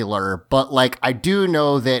sailor, but I do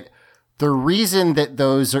know that the reason that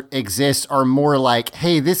those exist are more like,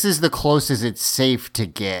 hey, this is the closest it's safe to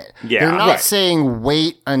get. Yeah, they're not saying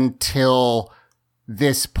wait until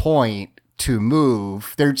this point to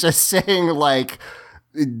move. They're just saying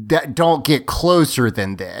that don't get closer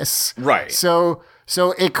than this. Right. So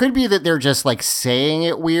it could be that they're just saying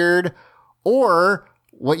it weird, or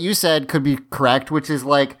what you said could be correct, which is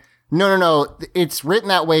no, it's written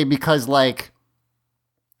that way because like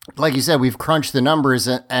you said, we've crunched the numbers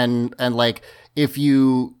and if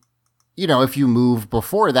you move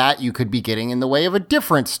before that, you could be getting in the way of a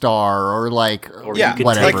different star or you could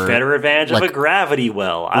take better advantage of a gravity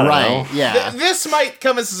well. I don't know. Yeah. This might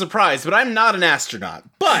come as a surprise, but I'm not an astronaut.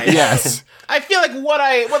 But yes, I feel like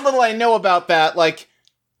what little I know about that,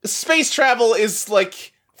 space travel is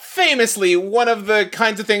famously one of the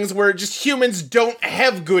kinds of things where just humans don't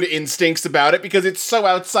have good instincts about it because it's so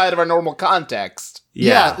outside of our normal context.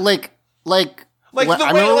 Yeah, the way,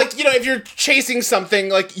 if you're chasing something,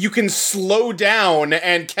 you can slow down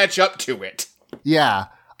and catch up to it. Yeah.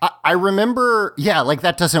 I remember,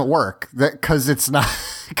 that doesn't work. Because it's not,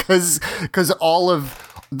 because all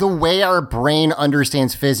of the way our brain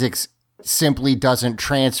understands physics simply doesn't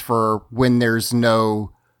transfer when there's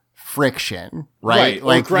no friction, right?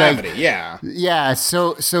 Or gravity, yeah. Yeah,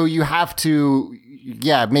 so you have to,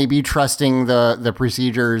 maybe trusting the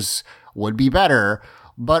procedures would be better.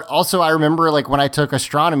 But also I remember when I took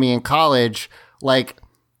astronomy in college,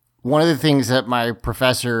 one of the things that my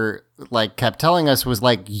professor kept telling us was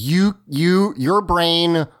your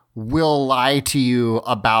brain will lie to you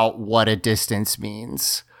about what a distance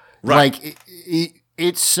means. Right.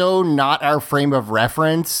 It's so not our frame of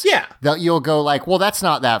reference that you'll go well, that's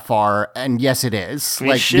not that far. And yes, it is.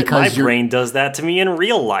 Because my brain does that to me in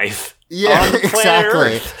real life. Yeah,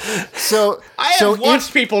 exactly. So I have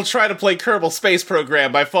watched people try to play Kerbal Space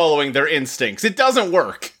Program by following their instincts. It doesn't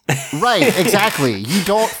work. Right, exactly. You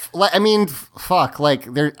don't, fuck,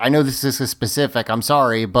 I know this is specific, I'm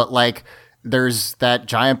sorry, but there's that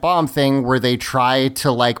giant bomb thing where they try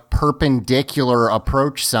to perpendicular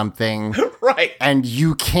approach something. Right. And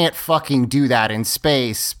you can't fucking do that in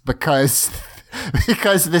space because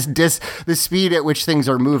the speed at which things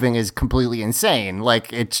are moving is completely insane.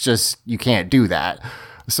 It's just, you can't do that.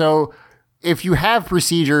 So if you have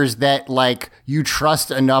procedures that you trust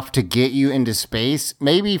enough to get you into space,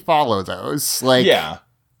 maybe follow those. Yeah.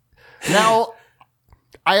 Now,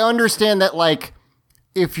 I understand that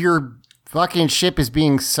if your fucking ship is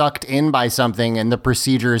being sucked in by something and the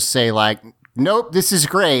procedures say nope, this is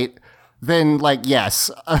great, then yes,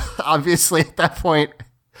 obviously at that point,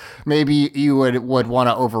 maybe you would want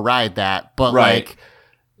to override that. But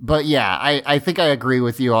but yeah, I think I agree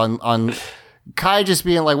with you on Kai just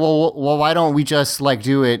being well, why don't we just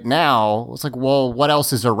do it now? It's well, what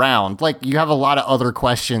else is around? You have a lot of other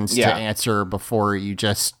questions to answer before you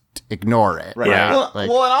just ignore it. Right. Yeah.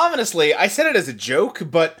 Well, and honestly, I said it as a joke,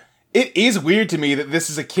 but it is weird to me that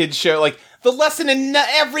this is a kid's show. The lesson in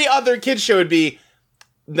every other kid's show would be,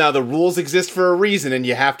 now, the rules exist for a reason, and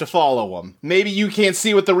you have to follow them. Maybe you can't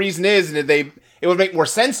see what the reason is, and it would make more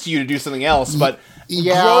sense to you to do something else, but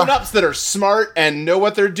grown-ups that are smart and know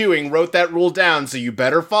what they're doing wrote that rule down, so you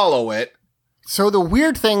better follow it. So the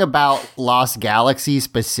weird thing about Lost Galaxy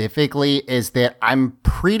specifically is that I'm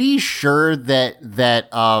pretty sure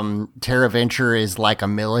that Terra Venture is a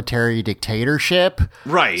military dictatorship.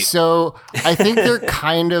 Right. So I think they're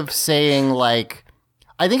kind of saying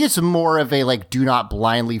I think it's more of a do not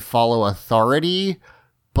blindly follow authority,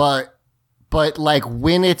 but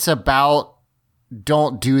when it's about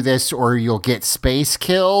don't do this or you'll get space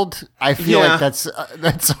killed. I feel like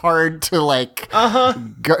that's hard to like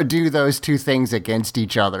do those two things against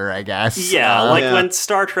each other, I guess. Yeah, when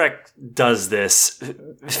Star Trek does this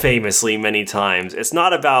famously many times, it's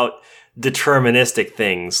not about deterministic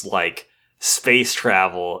things like space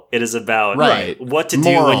travel. It is about what to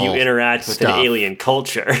do when you interact with an alien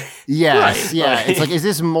culture. Yes, It's like, is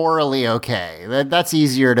this morally okay? That's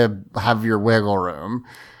easier to have your wiggle room.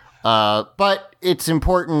 But it's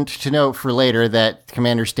important to note for later that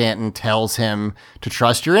Commander Stanton tells him to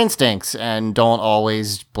trust your instincts and don't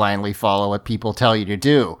always blindly follow what people tell you to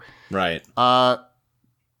do. Right.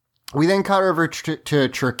 We then cut over to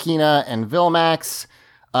Trakina and Vilmax,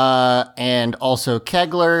 and also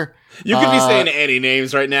Kegler. You could be saying any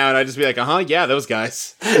names right now, and I'd just be like, yeah, those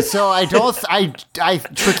guys. So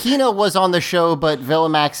Trakina was on the show, but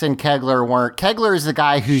Vilmax and Kegler weren't. Kegler is the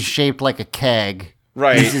guy who's shaped like a keg.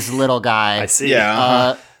 Right. He's this little guy. I see.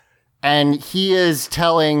 Yeah. And he is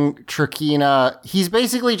telling Trakina, he's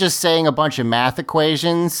basically just saying a bunch of math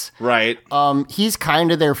equations. Right. He's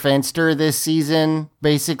kind of their fenster this season,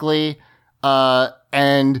 basically.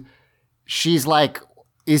 And she's like,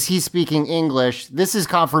 is he speaking English? This is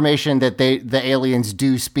confirmation that the aliens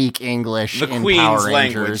do speak English the in Queen's Power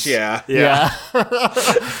language, Rangers. yeah.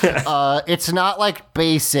 It's not like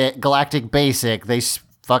Galactic Basic. They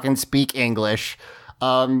fucking speak English.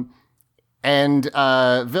 And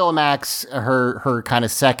Vilmax, her kind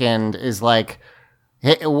of second, is like,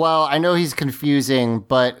 hey, well, I know he's confusing,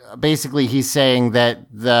 but basically he's saying that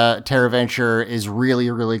the Terraventure is really,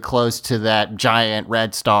 really close to that giant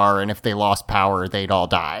red star, and if they lost power, they'd all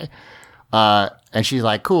die. And she's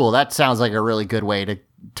like, cool, that sounds like a really good way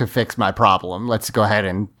to fix my problem. Let's go ahead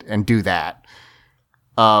and do that.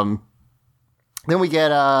 Then we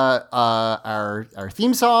get our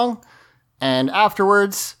theme song, and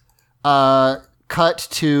afterwards, cut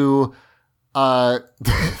to the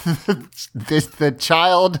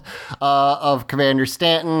child of Commander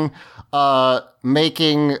Stanton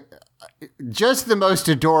making just the most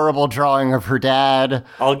adorable drawing of her dad.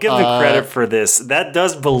 I'll give him credit for this. That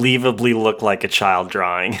does believably look like a child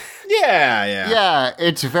drawing. Yeah. Yeah,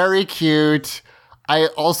 it's very cute.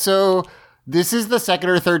 This is the second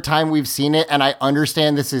or third time we've seen it, and I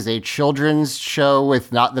understand this is a children's show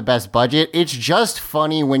with not the best budget. It's just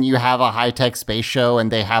funny when you have a high-tech space show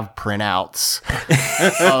and they have printouts.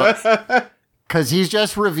 Because he's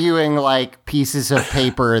just reviewing, like, pieces of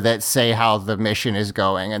paper that say how the mission is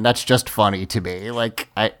going, and that's just funny to me. Like,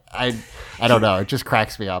 I don't know. It just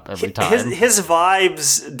cracks me up every time. His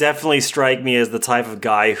vibes definitely strike me as the type of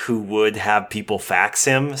guy who would have people fax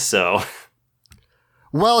him, so...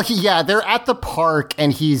 Well, they're at the park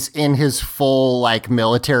and he's in his full like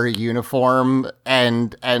military uniform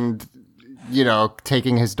and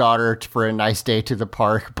taking his daughter for a nice day to the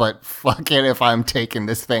park, but fuck it if I'm taking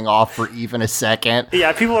this thing off for even a second.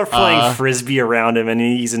 Yeah, people are playing frisbee around him and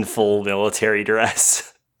he's in full military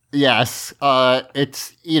dress. Yes.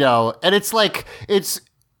 It's and it's like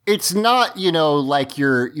it's not, like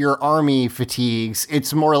your army fatigues.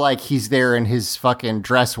 It's more like he's there in his fucking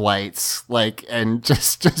dress whites, like, and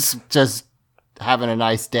just having a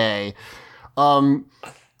nice day.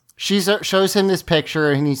 She shows him this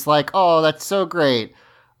picture and he's like, oh, that's so great.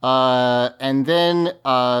 And then,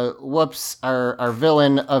 whoops, our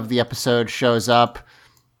villain of the episode shows up,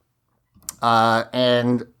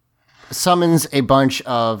 and summons a bunch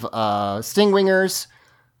of, Stingwingers.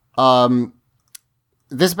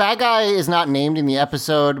 This bad guy is not named in the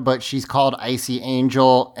episode, but she's called Icy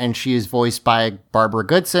Angel, and she is voiced by Barbara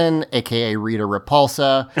Goodson, aka Rita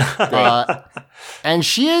Repulsa. And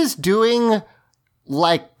she is doing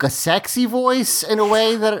like a sexy voice in a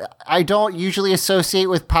way that I don't usually associate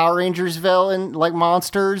with Power Rangers villain, like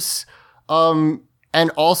monsters. And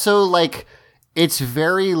also like it's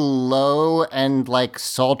very low and like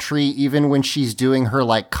sultry even when she's doing her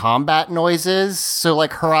like combat noises. So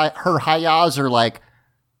like her hi-yas are like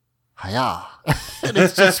hiya. And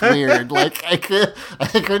it's just weird. Like I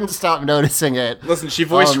couldn't stop noticing it. Listen, she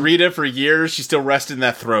voiced Rita for years. She's still resting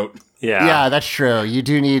that throat. Yeah, that's true. You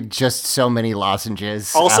do need just so many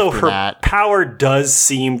lozenges. Also, her power does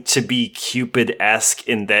seem to be Cupid-esque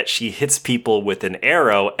in that she hits people with an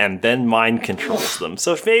arrow and then mind controls them.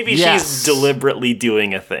 So maybe she's deliberately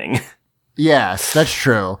doing a thing. Yes, that's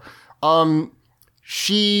true.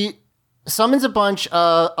 She summons a bunch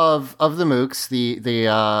of the mooks, the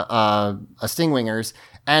Stingwingers,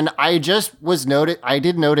 and I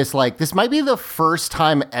did notice like this might be the first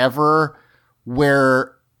time ever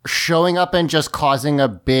where showing up and just causing a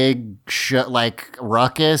big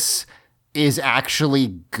ruckus is actually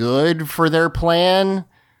good for their plan.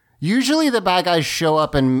 usually the bad guys show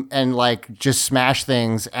up and like just smash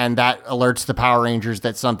things, and that alerts the Power Rangers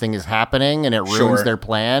that something is happening, and it ruins their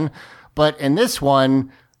plan. But in this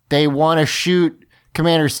one, they want to shoot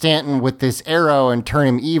Commander Stanton with this arrow and turn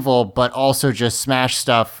him evil, but also just smash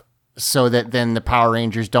stuff so that then the Power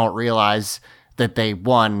Rangers don't realize that they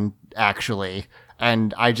won, actually.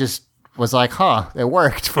 And I just was like, it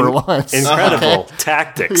worked for once. Incredible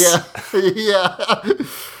tactics. Yeah.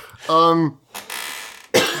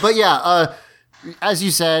 But yeah, as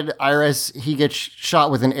you said, Iris, he gets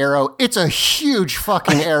shot with an arrow. It's a huge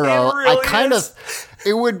fucking arrow.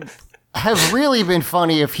 It would have really been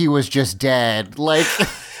funny if he was just dead. Like,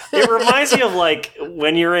 it reminds me of like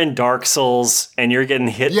when you're in Dark Souls and you're getting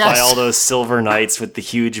hit by all those silver knights with the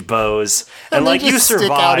huge bows, and like you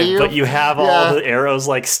survive, but you have all the arrows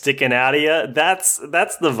like sticking out of you. That's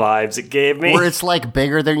the vibes it gave me. Where it's like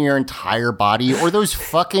bigger than your entire body, or those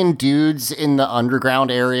fucking dudes in the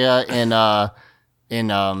underground area in Elden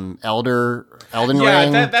Ring.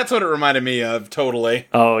 Yeah, that's what it reminded me of, totally.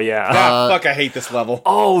 Oh, yeah. Fuck, I hate this level.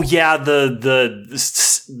 Oh, yeah, the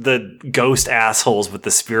ghost assholes with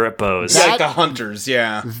the spirit bows. Like the hunters,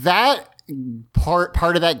 yeah. That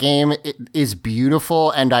part of that game is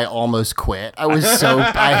beautiful, and I almost quit.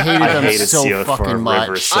 I hated them so fucking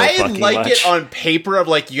much. I like it on paper of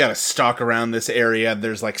like, you gotta stalk around this area,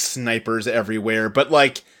 there's like snipers everywhere, but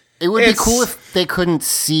like, it would be cool if they couldn't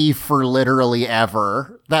see for literally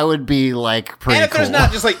ever. That would be, like, pretty cool. And if there's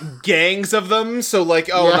not just, like, gangs of them, so, like,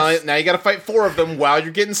 now you gotta fight 4 of them while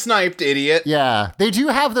you're getting sniped, idiot. Yeah. They do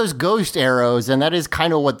have those ghost arrows, and that is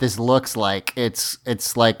kind of what this looks like. It's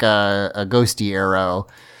like a ghosty arrow.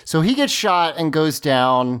 So he gets shot and goes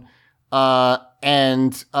down,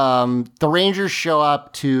 and the Rangers show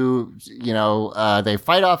up to, they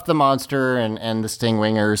fight off the monster and the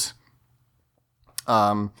Stingwingers.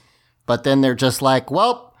 But then they're just like,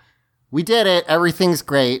 well, we did it. Everything's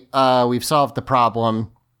great. We've solved the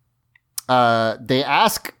problem. They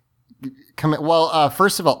ask,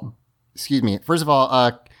 first of all,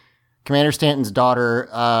 Commander Stanton's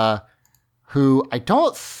daughter, who I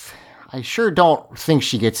sure don't think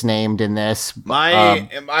she gets named in this.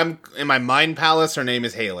 I'm in my mind palace. Her name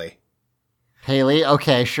is Haley. Haley?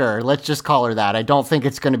 Okay, sure. Let's just call her that. I don't think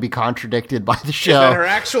it's going to be contradicted by the show. Is that her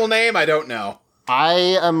actual name? I don't know.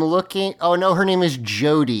 I am looking. Oh no, her name is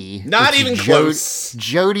Jody. Not even close.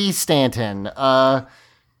 Jody Stanton.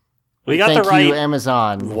 We got the right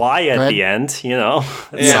Amazon. Y at the end, Yeah.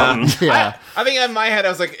 Yeah. I think in my head I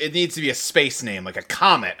was like, it needs to be a space name, like a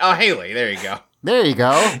comet. Oh, Haley. There you go. There you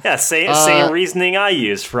go. Yeah, same reasoning I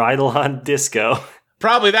used for Eidolon Disco.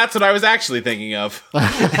 Probably that's what I was actually thinking of.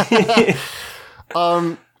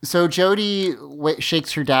 So Jody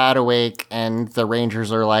shakes her dad awake, and the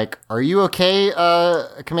Rangers are like, "Are you okay,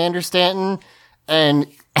 Commander Stanton?" And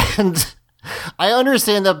I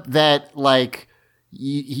understand that like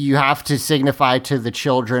you have to signify to the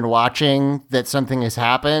children watching that something has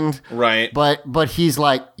happened, right? But he's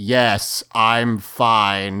like, "Yes, I'm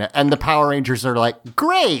fine," and the Power Rangers are like,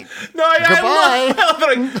 "Great, no, yeah, goodbye." I love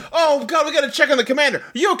it. Oh God, we gotta check on the commander.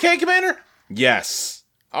 You okay, Commander? Yes.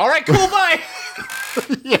 All right, cool, bye.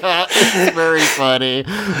 Yeah, it's very funny.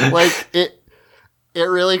 Like, it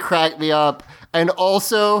really cracked me up. And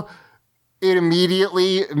also, it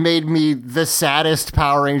immediately made me the saddest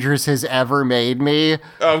Power Rangers has ever made me.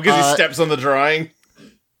 Oh, because he steps on the drawing?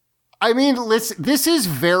 I mean, listen, this is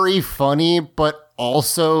very funny, but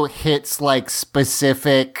also hits, like,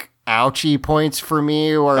 specific ouchie points for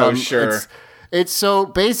me. Where, sure. It's so,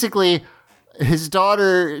 basically, his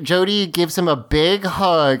daughter, Jody, gives him a big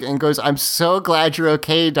hug and goes, "I'm so glad you're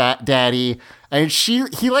okay, Daddy." And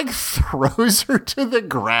he like throws her to the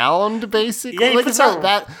ground, basically. Yeah, he puts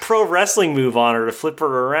that pro wrestling move on her to flip her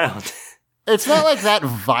around. It's not like that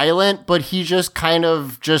violent, but he just kind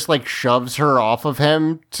of just like shoves her off of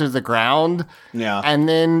him to the ground. Yeah. And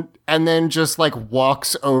then just like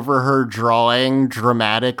walks over her drawing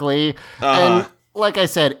dramatically. And like I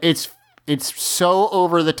said, it's so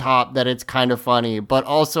over the top that it's kind of funny, but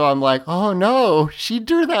also I'm like, oh no, she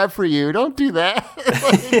drew that for you. Don't do that.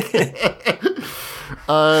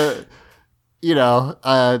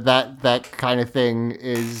 That kind of thing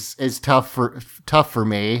is tough for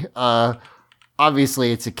me.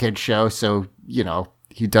 Obviously it's a kid show, so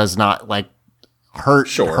he does not like hurt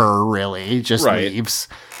her really. He just leaves.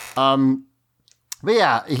 But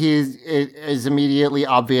yeah, it is immediately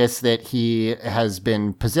obvious that he has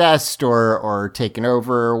been possessed or taken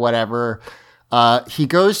over or whatever. He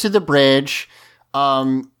goes to the bridge,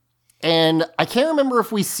 and I can't remember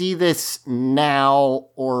if we see this now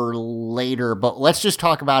or later, but let's just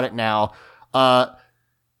talk about it now.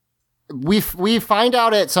 we find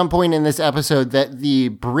out at some point in this episode that the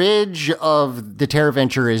bridge of the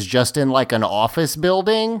Terraventure is just in like an office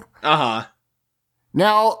building. Uh-huh.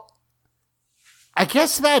 Now, I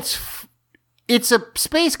guess it's a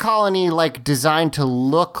space colony like designed to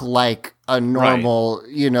look like a normal,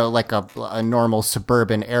 like a normal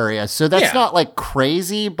suburban area. So that's not like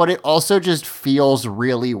crazy, but it also just feels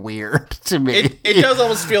really weird to me. It does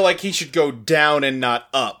almost feel like he should go down and not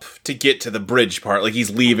up to get to the bridge part. Like he's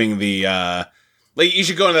leaving the, like you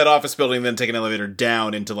should go into that office building and then take an elevator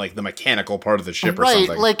down into like the mechanical part of the ship or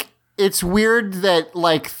something. Right, like it's weird that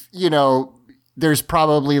like, there's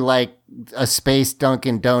probably like a space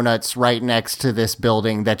Dunkin' Donuts right next to this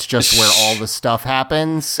building that's just where all the stuff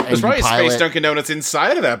happens. And there's probably space Dunkin' Donuts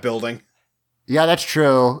inside of that building. Yeah, that's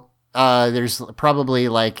true. There's probably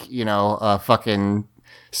like, a fucking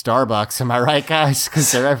Starbucks. Am I right, guys? Because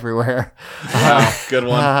they're everywhere. Good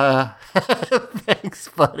one. Thanks,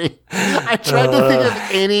 buddy. I tried to think of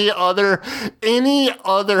any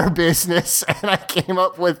other business, and I came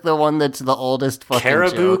up with the one that's the oldest fucking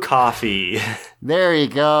Caribou joke. Coffee. There you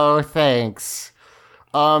go. Thanks.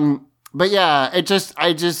 But yeah,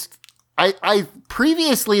 I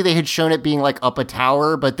previously they had shown it being like up a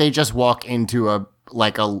tower, but they just walk into a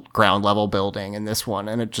ground level building in this one,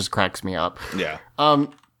 and it just cracks me up. Yeah.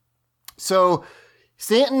 So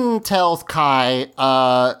Stanton tells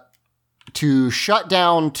Kai to shut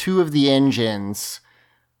down 2 of the engines,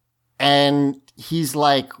 and he's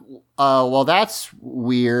like, well, that's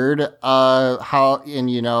weird. How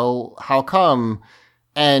come?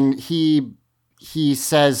 And he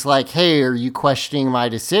says like, hey, are you questioning my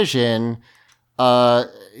decision?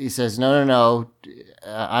 He says, no,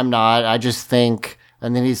 I'm not. I just think.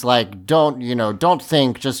 And then he's like, don't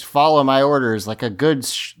think, just follow my orders like a good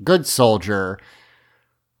soldier.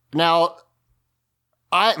 Now,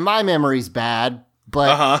 my memory's bad,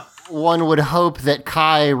 but one would hope that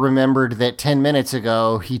Kai remembered that 10 minutes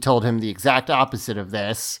ago he told him the exact opposite of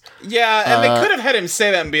this. Yeah, and they could have had him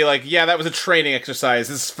say that and be like, yeah, that was a training exercise.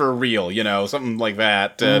 This is for real, something like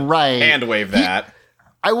that. Right. Hand wave that.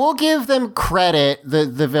 I will give them credit,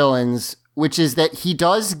 the villains, which is that he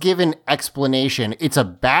does give an explanation. It's a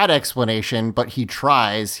bad explanation, but he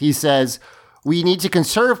tries. He says, we need to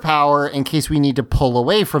conserve power in case we need to pull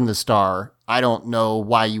away from the star. I don't know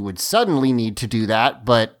why you would suddenly need to do that,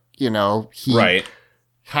 but, he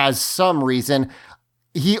has some reason.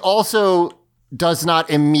 He also does not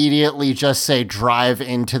immediately just say drive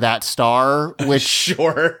into that star, which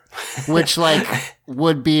which like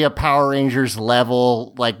would be a Power Rangers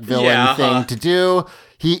level like villain thing to do.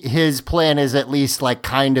 His plan is at least like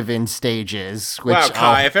kind of in stages. Which wow,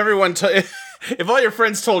 Kai, if everyone if all your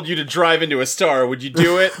friends told you to drive into a star, would you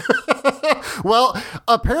do it? Well,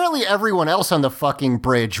 apparently everyone else on the fucking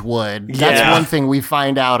bridge would. That's one thing we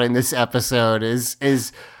find out in this episode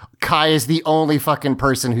is Kai is the only fucking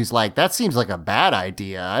person who's like, that seems like a bad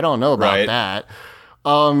idea. I don't know about that.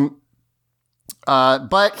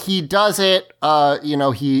 But he does it.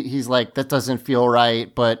 He's like, that doesn't feel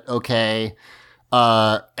right, but okay.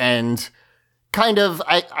 And kind of,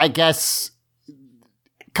 I guess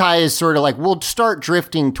Kai is sort of like, we'll start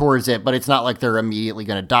drifting towards it, but it's not like they're immediately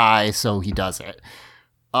going to die, so he does it.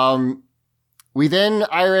 We then,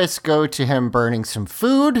 Iris, go to him burning some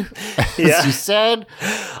food, as you said.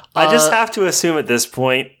 I just have to assume at this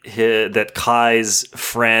point that Kai's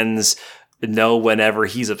friends know whenever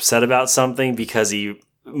he's upset about something because he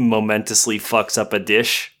momentously fucks up a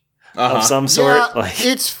dish. Of some sort. Yeah,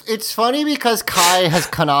 it's funny because Kai has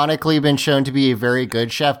canonically been shown to be a very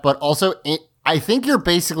good chef, but also I think you're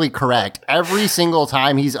basically correct. Every single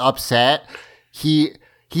time he's upset, he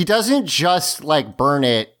doesn't just like burn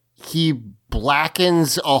it. He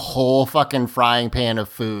blackens a whole fucking frying pan of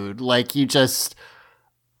food. Like he just,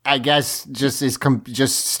 I guess, just is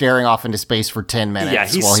just staring off into space for 10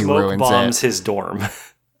 minutes while he ruins bombs his dorm.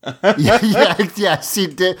 Yes, he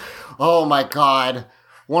did. Oh my God.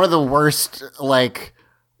 One of the worst, like,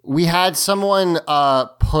 we had someone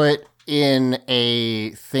put in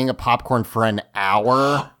a thing of popcorn for an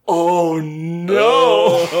hour. Oh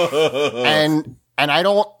no. And I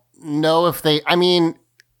don't know if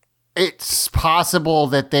it's possible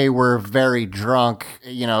that they were very drunk,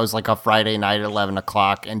 it was like a Friday night at 11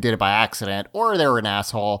 o'clock and did it by accident, or they were an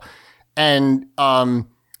asshole. And,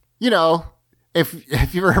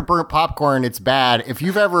 if you've ever burnt popcorn, it's bad. If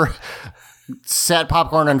you've ever set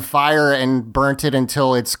popcorn on fire and burnt it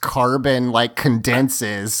until its carbon like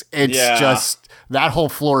condenses, it's just that whole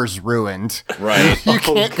floor is ruined. Right. You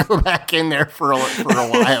can't go back in there for a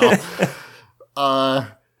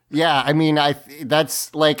while.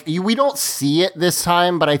 That's like we don't see it this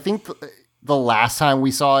time, but I think the last time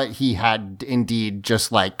we saw it, he had indeed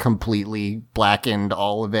just like completely blackened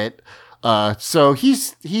all of it. So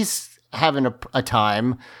he's having a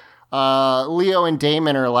time. Leo and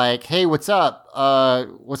Damon are like, hey, what's up?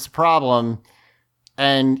 What's the problem?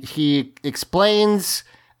 And he explains,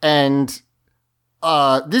 and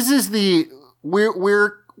this is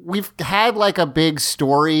we've had like a big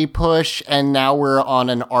story push, and now we're on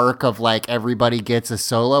an arc of like everybody gets a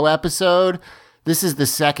solo episode. This is the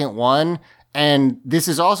second one, and this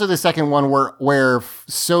is also the second one where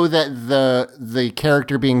so that the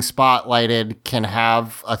character being spotlighted can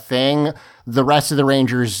have a thing, the rest of the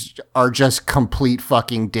Rangers are just complete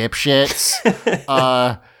fucking dipshits.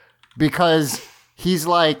 Because he's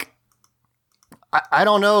like, I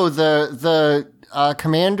don't know, the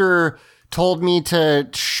commander told me to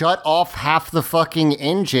shut off half the fucking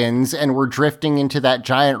engines and we're drifting into that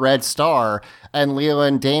giant red star. And Leo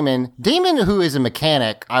and Damon, who is a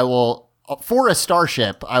mechanic, for a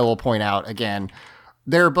starship, I will point out again,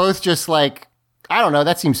 they're both just like, I don't know,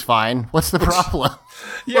 that seems fine. What's the problem?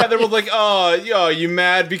 Yeah, they're both like, oh, you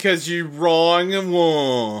mad because you wrong?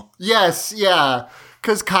 Whoa. Yes, yeah.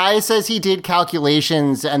 Because Kai says he did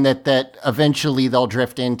calculations and that eventually they'll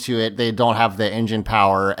drift into it. They don't have the engine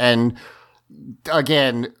power. And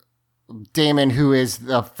again, Damon, who is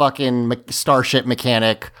the fucking starship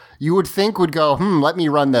mechanic, you would think would go, let me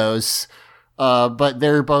run those. But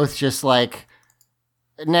they're both just like,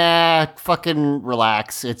 nah, fucking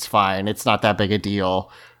relax. It's fine. It's not that big a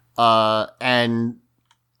deal. And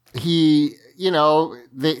he,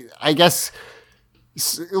 I guess,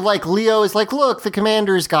 like, Leo is like, look, the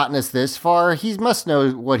commander's gotten us this far. He must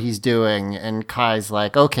know what he's doing. And Kai's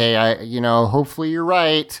like, okay, hopefully you're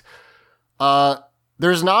right.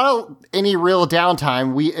 There's not any real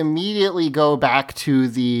downtime. We immediately go back to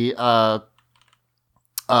the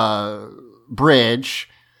bridge,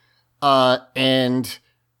 and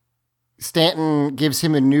Stanton gives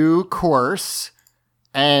him a new course,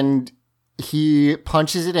 and he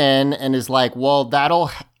punches it in and is like, well, that'll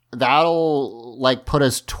like put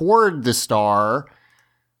us toward the star.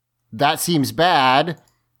 That seems bad.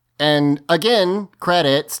 And again,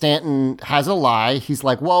 credit, Stanton has a lie. He's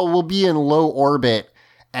like, well, we'll be in low orbit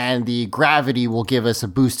and the gravity will give us a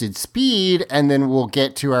boosted speed and then we'll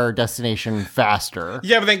get to our destination faster.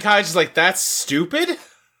 Yeah, but then Kai's just like, that's stupid?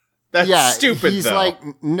 That's stupid, he's though. Like,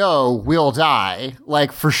 no, we'll die.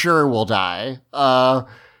 Like, for sure we'll die.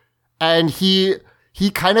 And he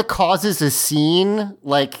kind of causes a scene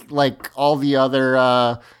like all the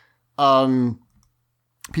other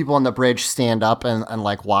people on the bridge stand up and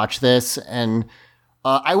like watch this. And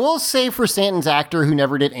I will say, for Stanton's actor, who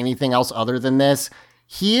never did anything else other than this,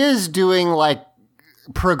 he is doing like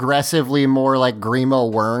progressively more like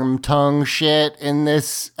Grimo Wormtongue shit in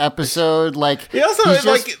this episode. Like, he also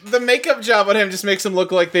like the makeup job on him just makes him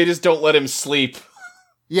look like they just don't let him sleep.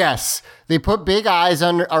 Yes, they put big eyes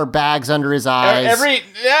or bags under his eyes.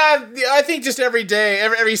 I think just every day,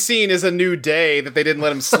 every scene is a new day that they didn't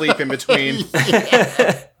let him sleep in between.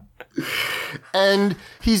 And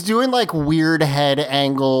he's doing like weird head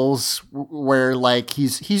angles where like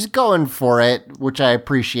he's going for it, which I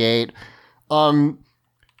appreciate.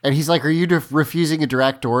 And he's like, "Are you refusing a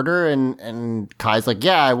direct order?" And Kai's like,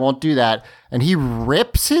 "Yeah, I won't do that." And he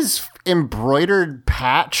rips his embroidered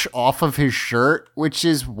patch off of his shirt, which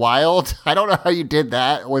is wild. I don't know how you did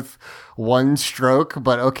that with one stroke,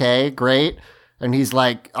 but okay, great. And he's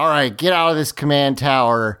like, all right, get out of this command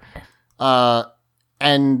tower.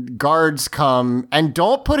 And guards come and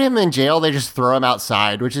don't put him in jail. They just throw him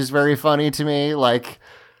outside, which is very funny to me. Like,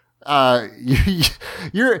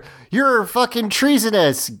 you're fucking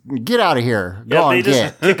treasonous. Get out of here. Go on, they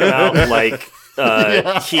just kick him out like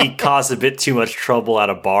he caused a bit too much trouble at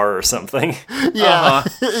a bar or something. Yeah.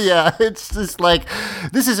 Yeah. It's just like,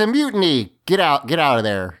 this is a mutiny. Get out of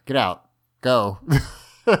there. Get out. Go.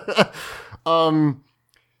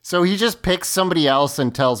 So he just picks somebody else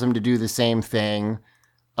and tells him to do the same thing.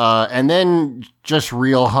 And then just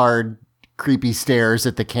real hard, creepy stares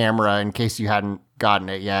at the camera in case you hadn't gotten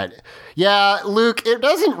it yet. Yeah, Luke, it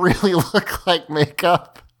doesn't really look like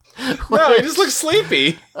makeup. No, he just looks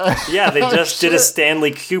sleepy. Yeah, they just did a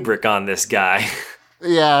Stanley Kubrick on this guy.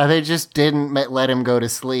 Yeah, they just didn't let him go to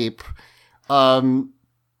sleep. So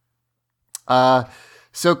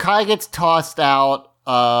Kai gets tossed out,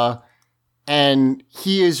 and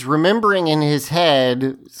he is remembering in his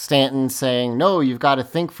head Stanton saying, "No, you've got to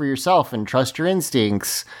think for yourself and trust your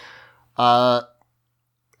instincts."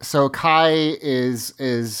 So Kai is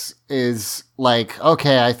like,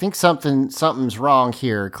 okay, I think something's wrong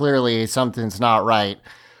here. Clearly something's not right.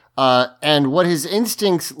 And what his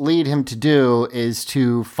instincts lead him to do is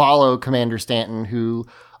to follow Commander Stanton, who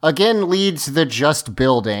again leads the just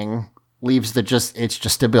building, it's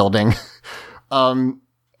just a building.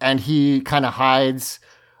 And he kind of hides,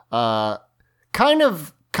 kind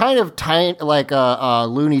of tiny, like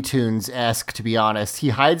Looney Tunes-esque, to be honest. He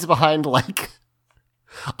hides behind like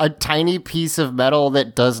a tiny piece of metal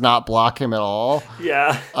that does not block him at all.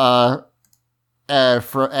 Yeah.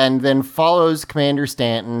 And then follows Commander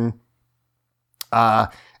Stanton,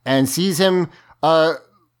 and sees him. I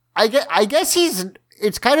guess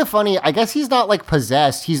it's kind of funny. I guess he's not like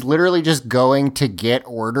possessed. He's literally just going to get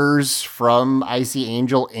orders from Icy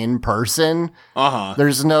Angel in person.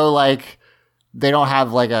 There's no like, they don't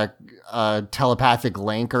have like a telepathic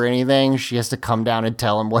link or anything. She has to come down and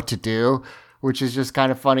tell him what to do, which is just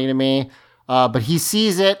kind of funny to me. But he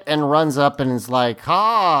sees it and runs up and is like,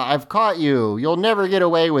 I've caught you. You'll never get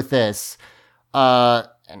away with this. And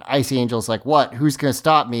Icy Angel's like, what? Who's going to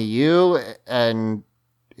stop me? You? And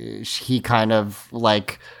he kind of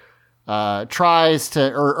like tries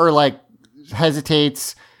to, or like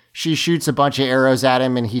hesitates. She shoots a bunch of arrows at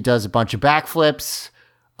him and he does a bunch of backflips.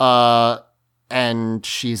 And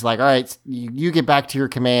she's like, all right, you get back to your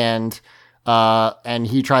command. And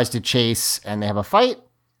he tries to chase and they have a fight.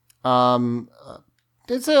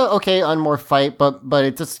 It's a okay unmorphed fight, but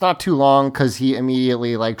it's not too long because he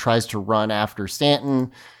immediately like tries to run after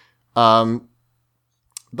Stanton. The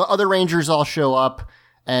other Rangers all show up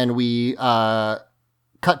and we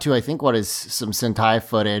cut to, I think, what is some Sentai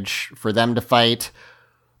footage for them to fight.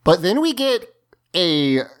 But then we get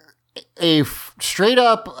a straight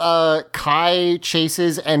up Kai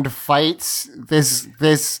chases and fights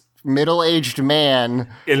this middle-aged man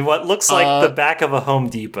in what looks like the back of a Home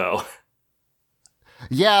Depot.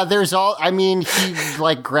 Yeah, he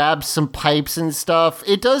like grabs some pipes and stuff.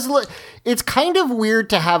 It does look, it's kind of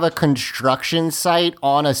weird to have a construction site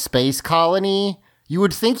on a space colony. You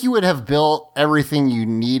would think you would have built everything you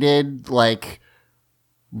needed like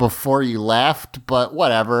before you left, but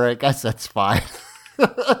whatever, I guess that's fine.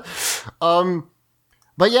 But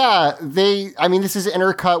yeah, this is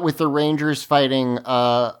intercut with the Rangers fighting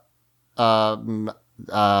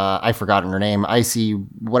I forgotten her name. Icy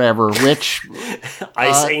whatever witch.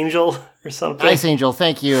 Ice Angel or something. Ice Angel,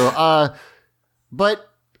 thank you. But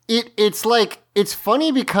it's like, it's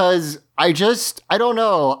funny because I don't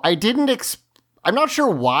know. I'm not sure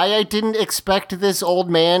why I didn't expect this old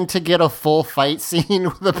man to get a full fight scene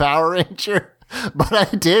with a Power Ranger, but I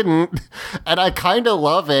didn't. And I kind of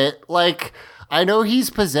love it. Like, I know he's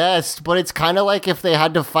possessed, but it's kind of like if they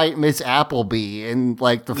had to fight Miss Appleby in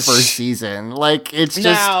like the first season. Like, it's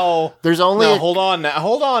just there's only hold on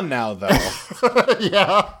now though.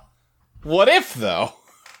 Yeah. What if though?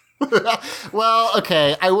 Well,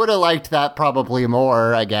 okay, I would have liked that probably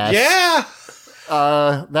more, I guess. Yeah.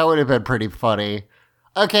 That would have been pretty funny.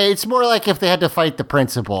 Okay, it's more like if they had to fight the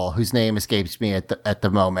principal, whose name escapes me at the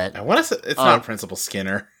moment. I want to say it's not Principal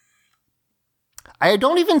Skinner. I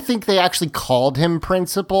don't even think they actually called him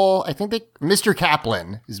principal. I think Mr.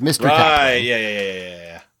 Kaplan is Mr. Kaplan. Right,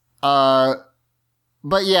 yeah.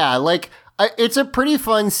 But yeah, like, it's a pretty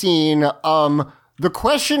fun scene. The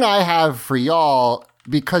question I have for y'all,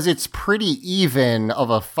 because it's pretty even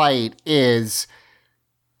of a fight, is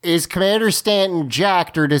Commander Stanton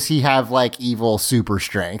jacked, or does he have, like, evil super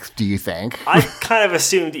strength, do you think? I kind of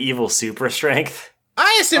assumed evil super strength.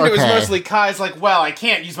 I assumed it was mostly Kai's like, well, I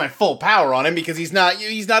can't use my full power on him because he's not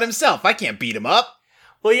himself. I can't beat him up.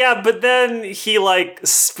 Well, yeah, but then he like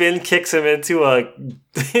spin kicks him into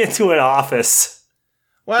an office.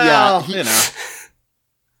 Well,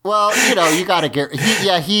 Well, you gotta get.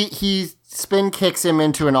 He spin kicks him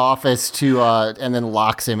into an office and then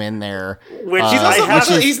locks him in there. Which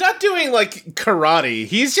he's not doing like karate.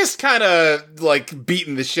 He's just kind of like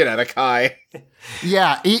beating the shit out of Kai.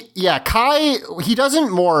 Yeah, Kai, he doesn't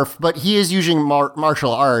morph, but he is using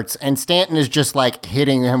martial arts, and Stanton is just, like,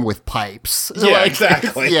 hitting him with pipes. Yeah, like,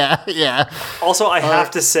 exactly. Yeah. Also, I have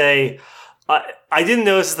to say, I didn't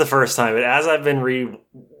notice it the first time, but as I've been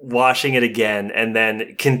watching it again, and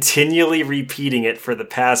then continually repeating it for the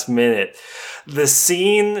past minute, the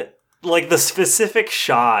scene, like, the specific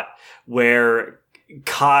shot where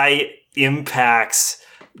Kai impacts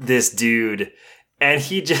this dude, and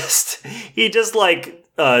he just like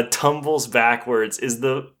tumbles backwards.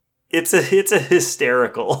 It's a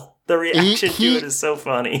hysterical. The reaction to it is so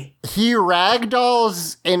funny. He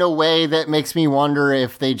ragdolls in a way that makes me wonder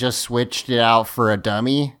if they just switched it out for a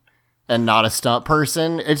dummy and not a stunt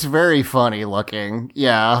person. It's very funny looking.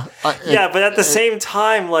 Yeah. But at the same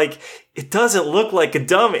time, like, it doesn't look like a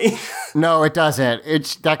dummy. No, it doesn't.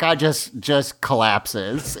 It's that guy just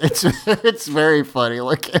collapses. It's very funny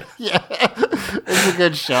looking. Yeah, it's a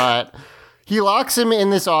good shot. He locks him in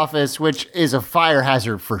this office, which is a fire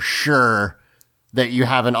hazard for sure. That you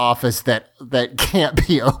have an office that can't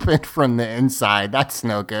be opened from the inside. That's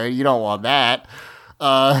no good. You don't want that.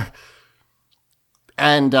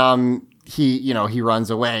 He runs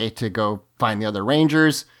away to go find the other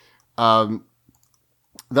Rangers. The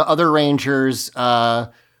other Rangers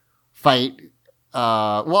fight.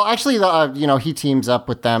 He teams up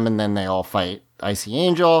with them, and then they all fight Icy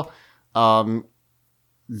Angel.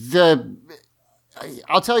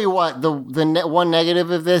 I'll tell you what. The one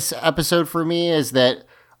negative of this episode for me is that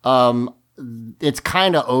it's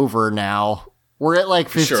kind of over now. We're at like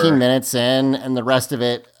 15 minutes in, and the rest of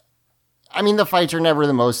it. I mean, the fights are never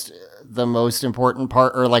the most important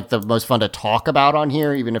part, or like the most fun to talk about on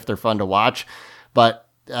here, even if they're fun to watch. But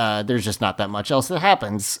there's just not that much else that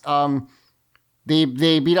happens. They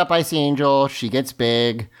beat up Icy Angel. She gets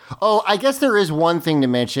big. Oh, I guess there is one thing to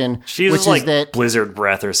mention. She's like that blizzard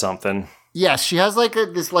breath or something. Yes, she has like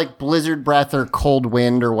this like blizzard breath or cold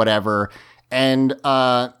wind or whatever. And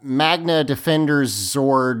Magna Defender's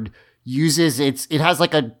Zord uses it has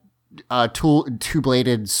like a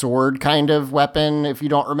two-bladed sword kind of weapon, if you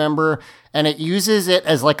don't remember. And it uses it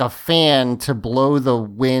as like a fan to blow the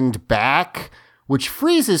wind back, which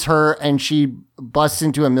freezes her and she busts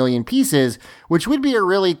into a million pieces, which would be a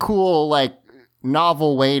really cool, like,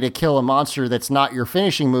 novel way to kill a monster that's not your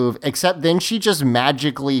finishing move, except then she just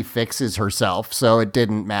magically fixes herself, so it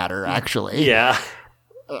didn't matter, actually. Yeah.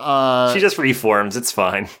 She just reforms. It's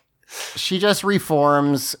fine. She just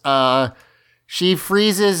reforms. She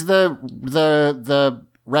freezes the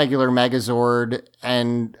regular Megazord,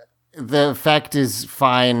 and the effect is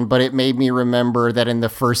fine, but it made me remember that in the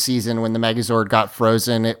first season when the Megazord got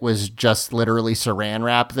frozen, it was just literally saran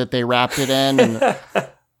wrap that they wrapped it in, and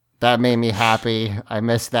that made me happy. I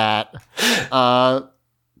missed that. And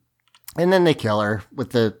then they kill her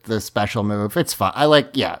with the special move. It's fine.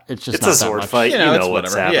 It's just it's not a sword fight. You know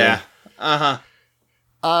what's happening. Yeah. Uh-huh.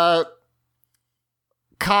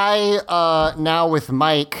 Kai, now with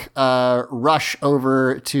Mike, rush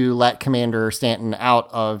over to let Commander Stanton out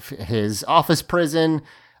of his office prison.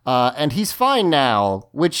 And he's fine now,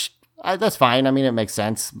 which that's fine. I mean, it makes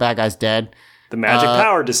sense. Bad guy's dead. The magic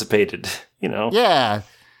power dissipated, you know? Yeah.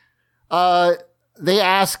 They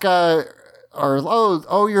ask,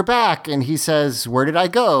 you're back. And he says, where did I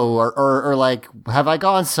go? Or like, have I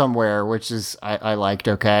gone somewhere? Which is, I liked,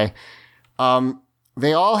 okay.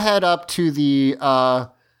 They all head up to the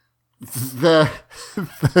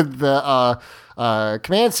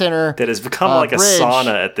command center that has become like bridge. A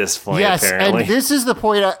sauna at this point. Yes, apparently. And this is the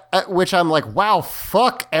point at which I'm like, wow,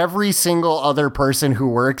 fuck every single other person who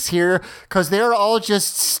works here, because they're all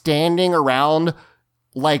just standing around,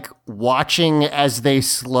 like watching as they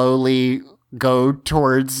slowly go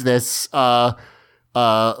towards this giant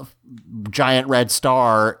red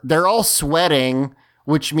star. They're all sweating,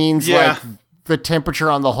 which means like the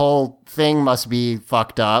temperature on the whole thing must be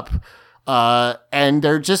fucked up. And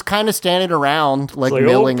they're just kind of standing around, like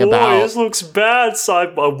milling about. This looks bad, so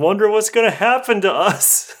I wonder what's going to happen to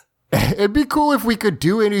us. It'd be cool if we could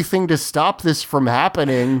do anything to stop this from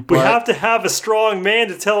happening. But we have to have a strong man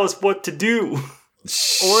to tell us what to do.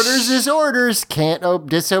 Orders is orders. Can't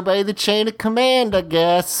disobey the chain of command, I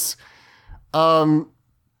guess.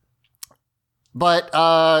 But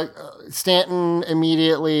Stanton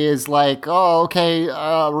immediately is like, oh, okay,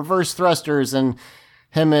 reverse thrusters. And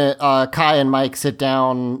him, Kai and Mike sit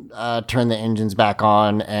down, turn the engines back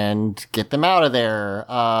on, and get them out of there.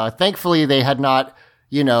 Thankfully, they had not,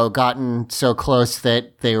 gotten so close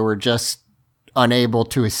that they were just unable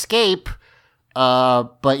to escape.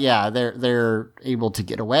 But yeah, they're able to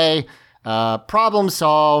get away. Problem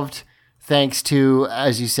solved. Thanks to,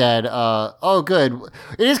 as you said, good.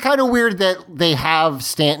 It is kind of weird that they have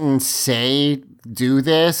Stanton do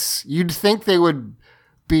this. You'd think they would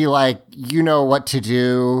be like, you know what to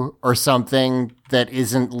do, or something that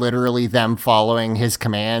isn't literally them following his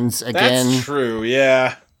commands again. That's true,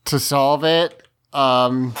 yeah. To solve it.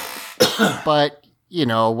 But,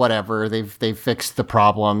 whatever. They've fixed the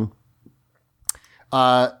problem.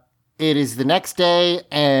 It is the next day,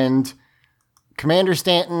 and Commander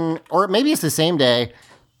Stanton, or maybe it's the same day,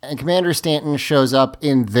 and Commander Stanton shows up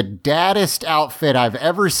in the daddest outfit I've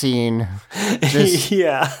ever seen.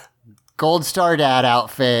 Yeah. Gold Star Dad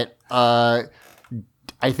outfit. I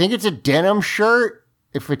think it's a denim shirt.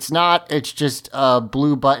 If it's not, it's just a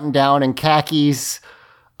blue button down and khakis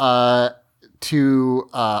to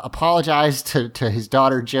apologize to his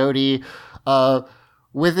daughter Jody.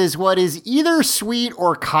 with his what is either sweet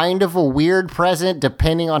or kind of a weird present,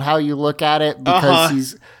 depending on how you look at it,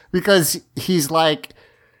 because he's like,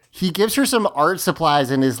 he gives her some art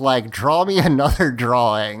supplies and is like, draw me another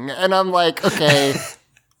drawing. And I'm like, okay,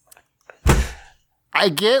 I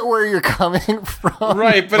get where you're coming from.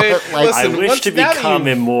 Right, but like, listen, I wish to become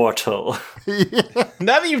immortal.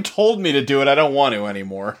 Now that you've told me to do it, I don't want to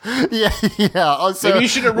anymore. Yeah. Also, maybe you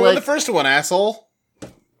should have ruined the first one, asshole.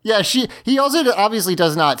 Yeah, he also obviously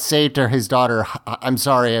does not say to his daughter, I'm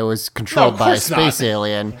sorry, I was controlled by a space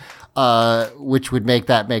alien, which would make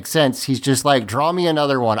that make sense. He's just like, draw me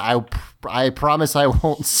another one. I promise I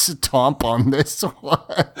won't stomp on this one.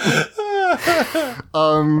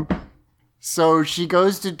 So she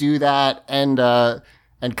goes to do that, and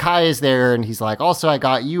Kai is there, and he's like, also, I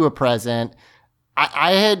got you a present.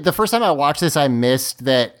 I had, the first time I watched this, I missed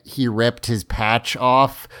that he ripped his patch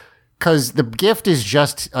off, because the gift is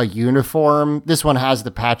just a uniform. This one has the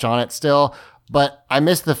patch on it still, but I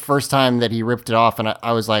missed the first time that he ripped it off, and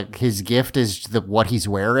I was like, his gift is what he's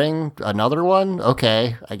wearing? Another one?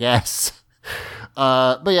 Okay, I guess.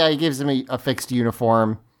 But yeah, he gives him a fixed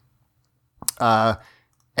uniform.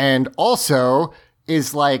 And also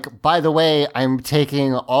is like, by the way, I'm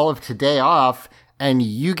taking all of today off, and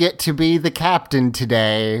you get to be the captain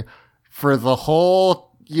today for the whole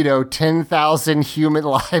 10,000 human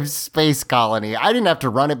lives space colony. I didn't have to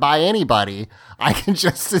run it by anybody. I can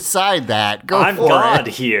just decide that. I'm God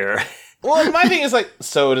here. Well, my thing is like,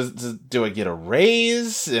 so do I get a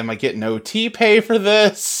raise? Am I getting OT pay for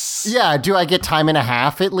this? Yeah, do I get time and a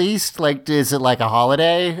half at least? Like, is it like a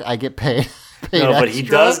holiday? I get paid. No, but he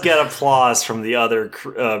does get applause from the other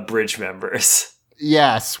bridge members.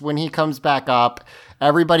 Yes, when he comes back up,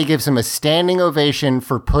 everybody gives him a standing ovation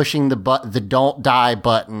for pushing the don't die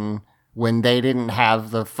button when they didn't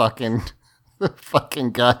have the fucking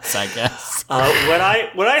guts, I guess. When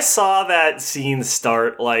I saw that scene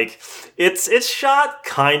start, like, it's shot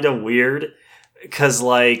kind of weird, because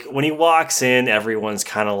like when he walks in, everyone's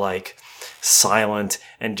kind of like silent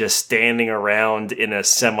and just standing around in a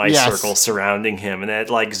semicircle surrounding him, and it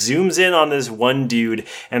like zooms in on this one dude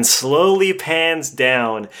and slowly pans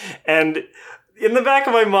down. And in the back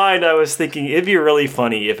of my mind, I was thinking it'd be really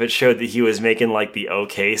funny if it showed that he was making like the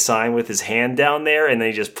okay sign with his hand down there, and then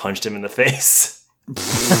he just punched him in the face.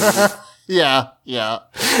 Yeah.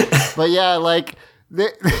 But yeah, like,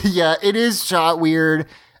 it is shot weird.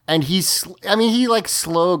 And he like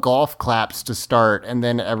slow golf claps to start, and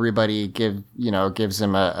then everybody gives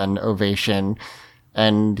him an ovation,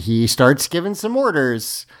 and he starts giving some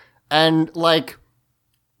orders. And like,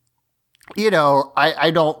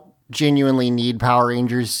 I don't genuinely need Power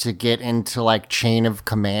Rangers to get into like chain of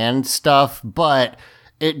command stuff, but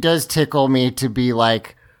it does tickle me to be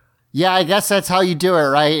like, yeah, I guess that's how you do it,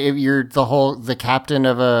 right? If you're the captain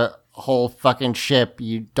of a whole fucking ship,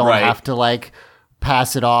 you don't have to like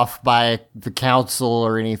pass it off by the council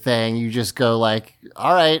or anything. You just go like,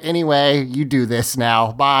 all right, anyway, you do this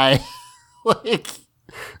now. Bye. Like,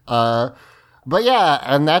 but yeah,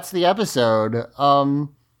 and that's the episode.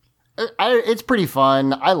 It's pretty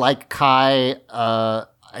fun. I like Kai.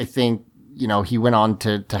 I think, he went on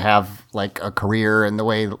to have like a career in the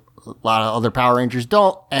way a lot of other Power Rangers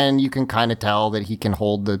don't. And you can kind of tell that he can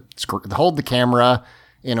hold the camera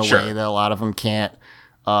in a way that a lot of them can't.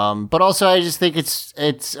 But also, I just think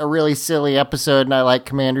it's a really silly episode, and I like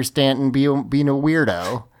Commander Stanton being a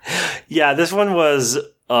weirdo. Yeah, this one was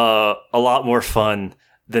a lot more fun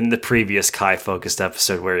than the previous Kai-focused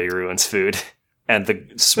episode where he ruins food and the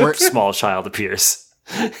small child appears.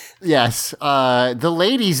 Yes, the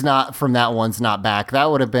lady's not from that one's not back. That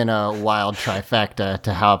would have been a wild trifecta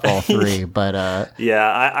to have all three. But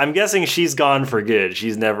yeah, I'm guessing she's gone for good.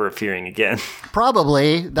 She's never appearing again.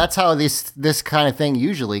 Probably. That's how this kind of thing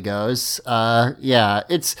usually goes. Yeah,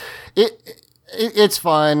 it's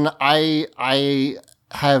fun. I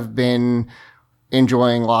have been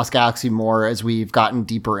enjoying Lost Galaxy more as we've gotten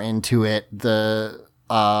deeper into it.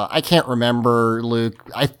 I can't remember, Luke.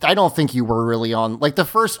 I don't think you were really on, like, the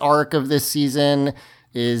first arc of this season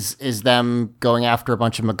is them going after a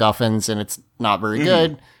bunch of MacGuffins, and it's not very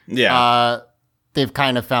good. Yeah. They've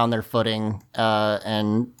kind of found their footing,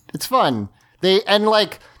 and it's fun.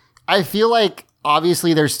 I feel like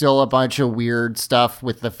obviously there's still a bunch of weird stuff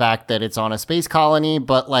with the fact that it's on a space colony,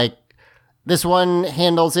 but like this one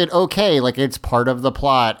handles it okay. Like, it's part of the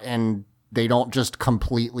plot, and they don't just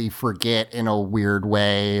completely forget in a weird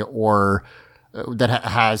way, or that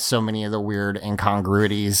has so many of the weird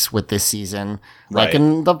incongruities with this season. Right. Like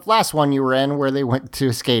in the last one you were in where they went to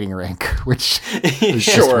a skating rink, which is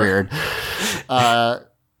just weird. But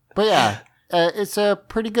yeah, it's a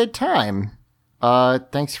pretty good time.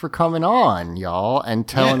 thanks for coming on, y'all, and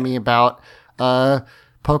telling me about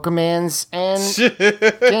Pokemans and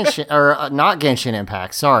Genshin, or not Genshin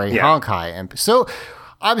Impact. Sorry, Honkai Impact. So,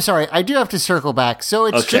 I'm sorry, I do have to circle back. So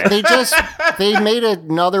it's they made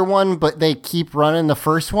another one, but they keep running the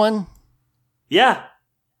first one. Yeah.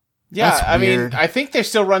 Yeah, I mean, I think they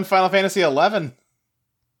still run Final Fantasy XI.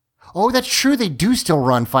 Oh, that's true. They do still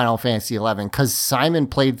run Final Fantasy XI because Simon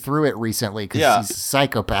played through it recently because he's a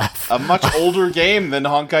psychopath. A much older game than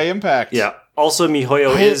Honkai Impact. Yeah. Also,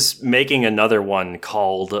 MiHoYo is making another one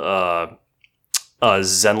called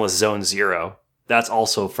Zenless Zone Zero. That's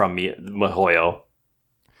also from MiHoYo.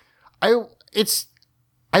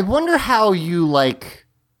 I wonder how you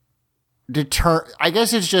I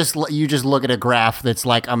guess it's just you just look at a graph that's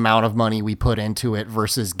like amount of money we put into it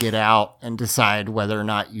versus get out and decide whether or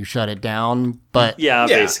not you shut it down. But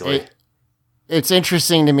basically. It's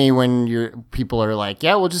interesting to me when people are like,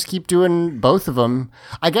 yeah, we'll just keep doing both of them.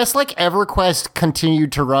 I guess EverQuest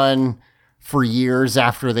continued to run for years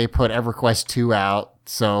after they put EverQuest 2 out.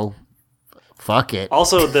 So fuck it.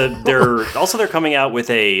 Also, they're coming out with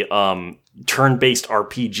a turn-based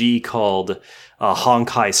RPG called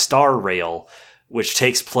Honkai Star Rail, which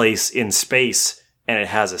takes place in space, and it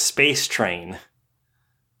has a space train.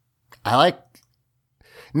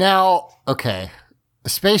 Now, okay, a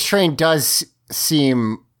space train does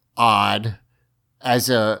seem odd as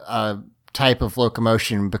a type of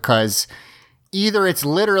locomotion because either it's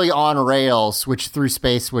literally on rails, which through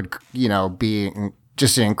space would, be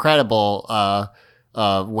just an incredible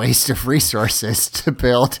waste of resources to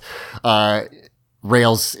build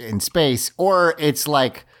rails in space, or it's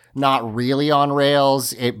not really on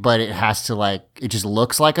rails, but it has to it just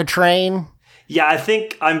looks like a train. Yeah,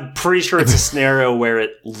 I'm pretty sure it's a scenario where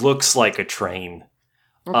it looks like a train.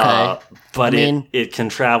 Okay. But it can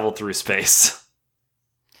travel through space.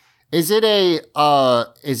 Is it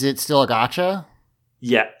still a gacha?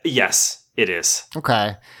 Yeah, yes, it is.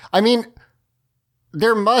 Okay. I mean,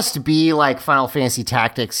 there must be Final Fantasy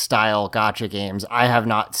Tactics style gacha games. I have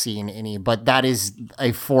not seen any, but that is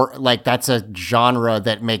that's a genre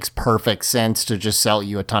that makes perfect sense to just sell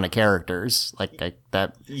you a ton of characters like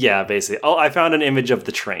that. Yeah, basically. Oh, I found an image of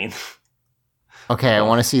the train. Okay, I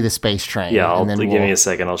want to see the space train. Yeah, give me a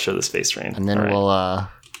second. I'll show the space train. And then we'll...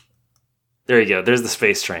 There you go. There's the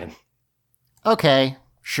space train. Okay,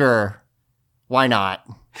 sure. Why not?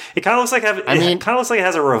 It kind of looks like it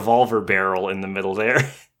has a revolver barrel in the middle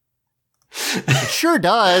there. It sure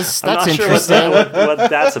does. That's interesting. Sure what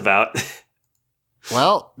that's about.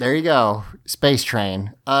 Well, there you go. Space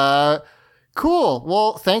train. Cool.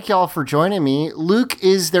 Well, thank y'all for joining me. Luke,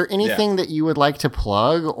 is there anything that you would like to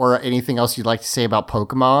plug or anything else you'd like to say about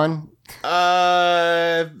Pokemon?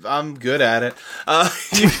 I'm good at it.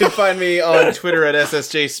 You can find me on Twitter at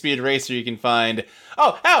SSJ Speed Racer. You can find...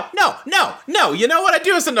 No. You know what? I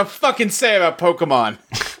do have something to fucking say about Pokemon.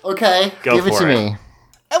 Okay. Give it to me.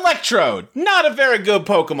 Electrode, not a very good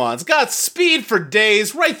Pokemon. It's got speed for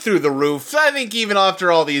days, right through the roof. I think even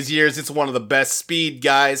after all these years, it's one of the best speed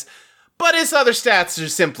guys. But its other stats are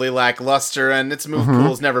simply lackluster, and its move pool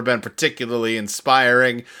has never been particularly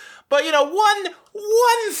inspiring. But,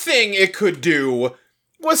 one thing it could do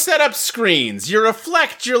was set up screens. You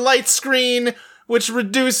reflect your light screen, which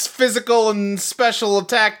reduce physical and special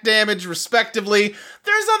attack damage, respectively.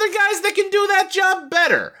 There's other guys that can do that job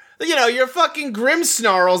better. Your fucking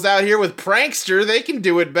Grimmsnarls out here with Prankster, they can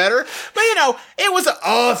do it better. But, it was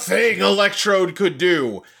a thing Electrode could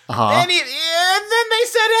do. And then they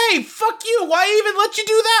said, hey, fuck you, why even let you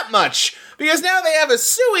do that much? Because now they have a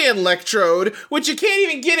Hisuian Electrode, which you can't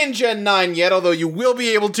even get in Gen 9 yet, although you will be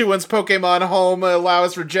able to once Pokemon Home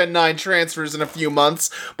allows for Gen 9 transfers in a few months.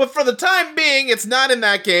 But for the time being, it's not in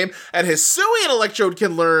that game, and Hisuian Electrode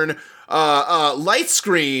can learn Light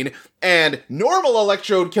Screen, and normal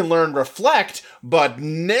Electrode can learn Reflect, but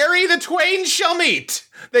nary the twain shall meet.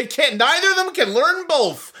 Neither of them can learn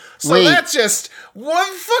both. So that's just, fuck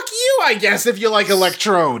you, I guess, if you like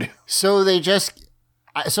Electrode. So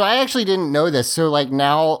I actually didn't know this. So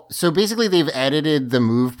basically they've edited the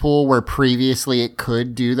move pool where previously it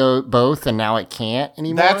could do both and now it can't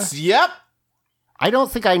anymore? Yep. I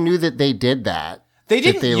don't think I knew that they did that. They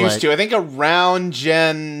didn't used to. I think around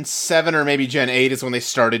Gen 7 or maybe Gen 8 is when they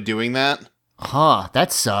started doing that. Huh,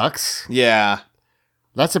 that sucks. Yeah.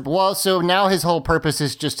 So now his whole purpose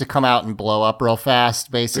is just to come out and blow up real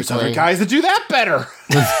fast, basically. There's other guys that do that better.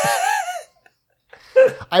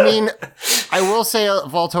 I mean, I will say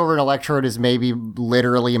Voltover and Electrode is maybe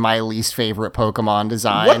literally my least favorite Pokemon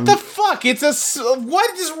design. What the fuck? It's a...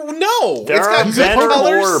 What is... No! There it's are got better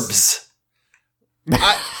colors. orbs.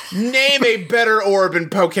 Name a better orb in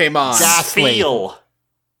Pokemon. Spheal.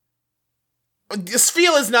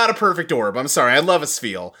 Spheal is not a perfect orb. I'm sorry. I love a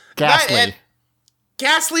Spheal. Ghastly.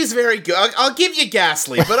 Ghastly's very good. I'll give you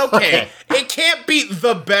Ghastly, but okay. It can't beat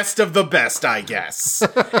the best of the best, I guess.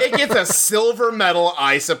 It gets a silver medal,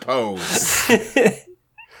 I suppose.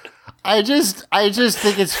 I just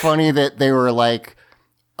think it's funny that they were like,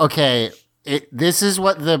 okay, this is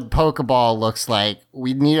what the Pokeball looks like.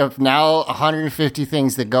 We need now 150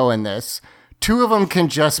 things that go in this. 2 of them can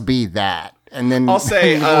just be that. And then I'll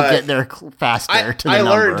say we'll get there faster to the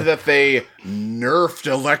number. I learned that they nerfed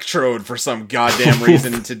Electrode for some goddamn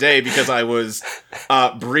reason today because I was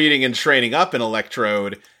breeding and training up an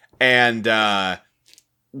Electrode. And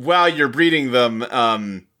while you're breeding them,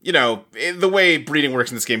 the way breeding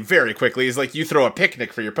works in this game very quickly is like you throw a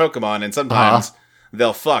picnic for your Pokemon, and sometimes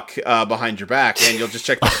they'll fuck behind your back, and you'll just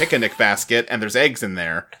check the picnic basket, and there's eggs in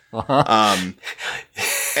there.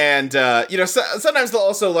 And, sometimes they'll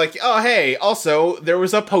also like, oh, hey, also, there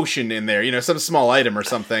was a potion in there, some small item or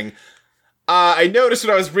something. I noticed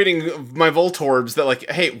when I was breeding my Voltorbs that, like,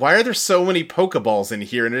 hey, why are there so many Pokeballs in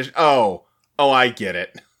here? And I get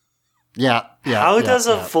it. Yeah. How does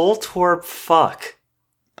a Voltorb fuck?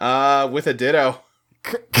 With a Ditto.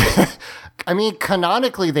 I mean,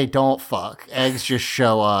 canonically, they don't fuck. Eggs just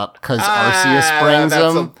show up because Arceus brings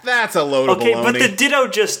them. That's a load of baloney. Okay, but the Ditto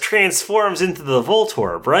just transforms into the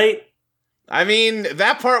Voltorb, right? I mean,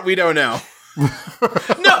 that part we don't know. No,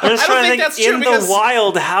 I don't think that's true. In the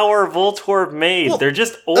wild, how are Voltorb made? Well, they're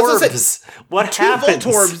just orbs. What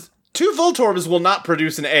happens? Two Voltorbs will not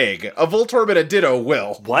produce an egg. A Voltorb and a Ditto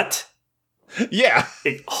will. What? Yeah.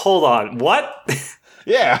 Hold on. What?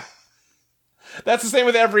 Yeah. That's the same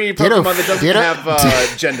with every Pokemon that doesn't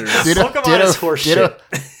have genders. Pokemon is horseshit.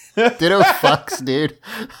 Ditto fucks, dude.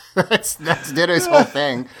 That's Ditto's whole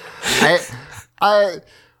thing.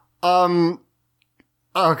 Oh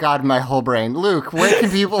god, my whole brain. Luke, where can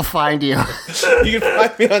people find you? You can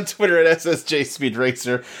find me on Twitter at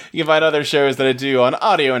SSJSpeedRacer. You can find other shows that I do on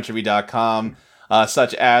audioentropy.com,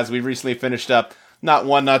 such as we recently finished up not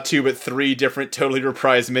 1, not 2, but 3 different Totally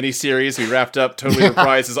Reprised miniseries. We wrapped up Totally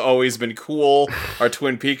Reprised Has Always Been Cool, our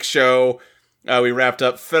Twin Peaks show. We wrapped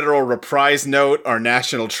up Federal Reprise Note, our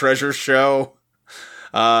National Treasure show.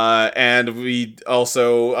 And we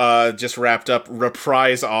also just wrapped up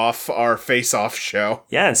Reprise Off, our Face Off show.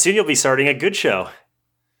 Yeah, and soon you'll be starting a good show.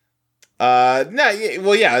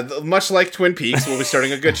 Much like Twin Peaks, we'll be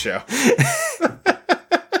starting a good show.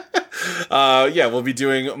 We'll be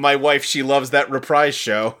doing My Wife, She Loves That Reprise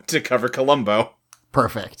show to cover Columbo.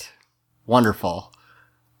 Perfect. Wonderful.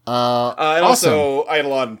 And awesome. Also,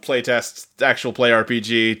 Eidolon playtest, actual play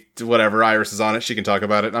RPG, whatever. Iris is on it. She can talk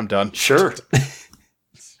about it. I'm done. Sure.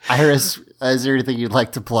 Iris, is there anything you'd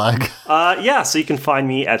like to plug? So you can find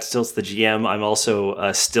me at Stilts the GM. I'm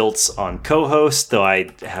also Stilts on co-host, though I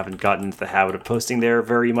haven't gotten into the habit of posting there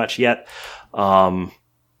very much yet. You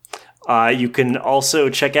can also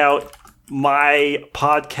check out my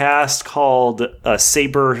podcast called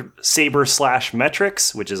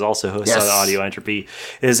Saber/Metrics, which is also hosted on Audio Entropy.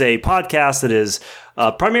 It is a podcast that is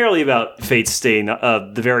primarily about Fate Stay,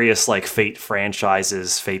 the various like Fate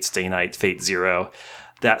franchises, Fate Stay Night, Fate Zero,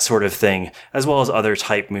 that sort of thing, as well as other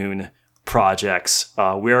Type Moon projects.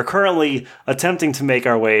 We are currently attempting to make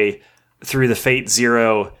our way through the Fate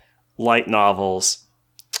Zero light novels.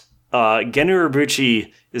 Genu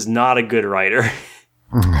Urobuchi is not a good writer.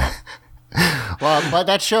 Well, but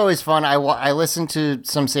that show is fun. I listened to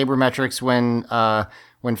some Sabermetrics when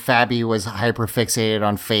Fabi was hyperfixated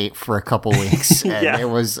on Fate for a couple weeks, and it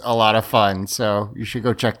was a lot of fun. So you should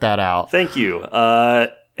go check that out. Thank you.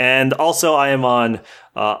 And also, I am on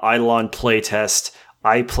Eidolon Playtest.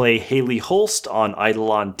 I play Haley Holst on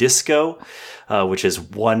Eidolon Disco, which is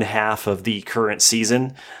one half of the current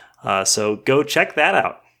season. So go check that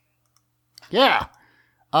out. Yeah.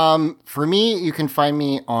 For me, you can find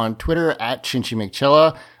me on Twitter at Chinchy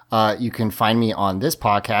McChilla. You can find me on this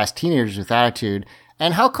podcast, Teenagers with Attitude.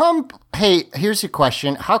 And here's a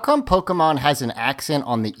question. How come Pokemon has an accent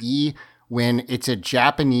on the E when it's a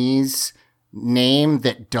Japanese name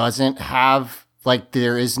that doesn't have, like,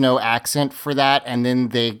 there is no accent for that? And then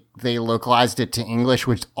they localized it to English,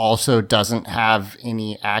 which also doesn't have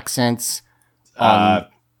any accents on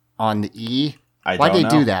the E. Why'd they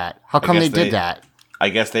do that? How come they did that? I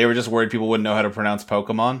guess they were just worried people wouldn't know how to pronounce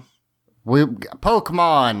Pokemon.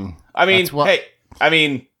 Pokemon. I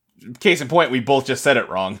mean, case in point, we both just said it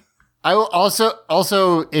wrong. I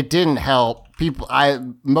also it didn't help.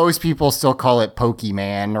 Most people still call it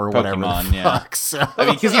Pokemon or whatever the fuck. So. I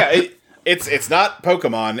mean, because it's not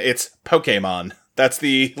Pokemon, it's Pokemon. That's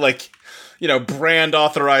the, like, brand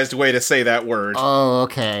authorized way to say that word. Oh,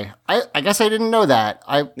 okay. I guess I didn't know that.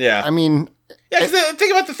 I mean... Yeah,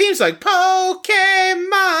 think about the theme song. Pokemon.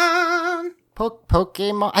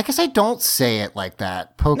 Pokemon. I guess I don't say it like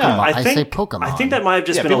that. Pokemon. No, I say Pokemon. I think that might have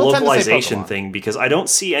just been a localization thing because I don't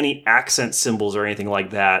see any accent symbols or anything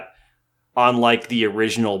like that on like the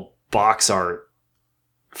original box art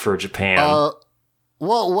for Japan.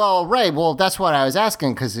 Right. Well, that's what I was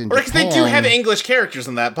asking because because they do have English characters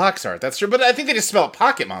in that box art. That's true, but I think they just spell it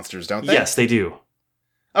Pocket Monsters, don't they? Yes, they do.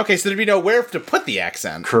 Okay, so there'd be nowhere to put the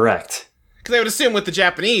accent. Correct. Because I would assume with the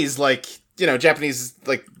Japanese, Japanese,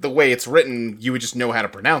 the way it's written, you would just know how to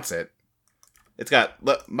pronounce it. It's got,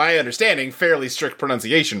 my understanding, fairly strict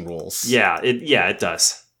pronunciation rules. Yeah, it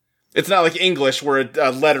does. It's not like English where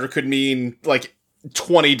a letter could mean,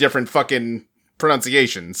 20 different fucking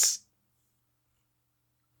pronunciations.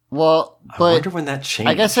 Well, but... I wonder when that changed.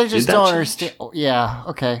 I guess I just don't understand. Yeah,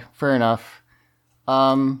 okay, fair enough.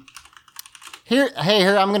 Here,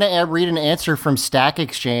 I'm going to read an answer from Stack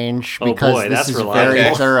Exchange because this is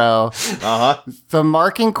very thorough. Uh-huh. The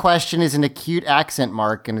mark in question is an acute accent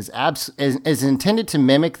mark and is intended to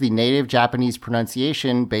mimic the native Japanese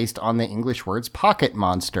pronunciation based on the English words pocket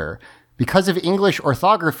monster. Because of English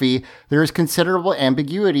orthography, there is considerable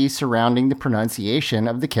ambiguity surrounding the pronunciation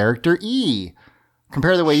of the character E.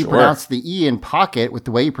 Compare the way you pronounce the E in pocket with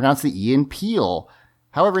the way you pronounce the E in peel.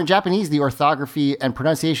 However, in Japanese, the orthography and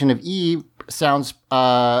pronunciation of E sounds,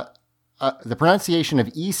 the pronunciation of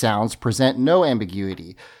E sounds present no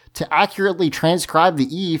ambiguity. To accurately transcribe the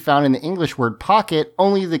E found in the English word pocket,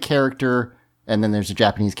 only the character, and then there's a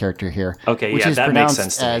Japanese character here, which is that pronounced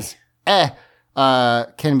makes sense to as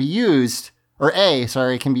me. Can be used.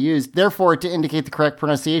 Therefore, to indicate the correct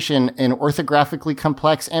pronunciation in orthographically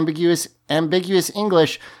complex, ambiguous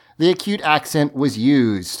English, the acute accent was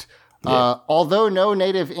used. Yeah. Although no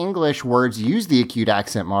native English words use the acute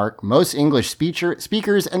accent mark, most English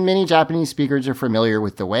speakers and many Japanese speakers are familiar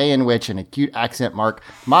with the way in which an acute accent mark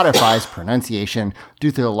modifies pronunciation due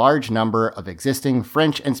to the large number of existing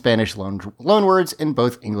French and Spanish loanwords in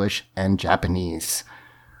both English and Japanese.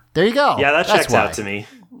 There you go. Yeah, that checks out to me.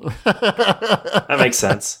 That makes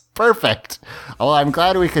sense. Perfect. Well, I'm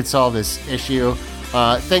glad we could solve this issue.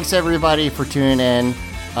 Thanks, everybody, for tuning in.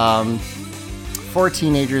 For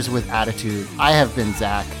Teenagers with Attitude, I have been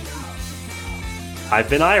Zach. I've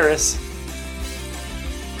been Iris.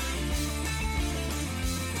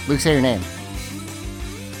 Luke, say your name.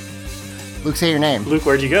 Luke, say your name. Luke,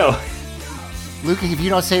 where'd you go? Luke, if you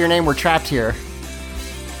don't say your name, we're trapped here.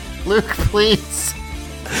 Luke, please.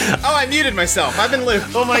 Oh, I muted myself. I've been Luke.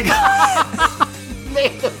 Oh my god. May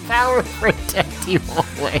the power protect you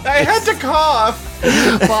always. I had to cough.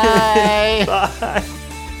 Bye. Bye.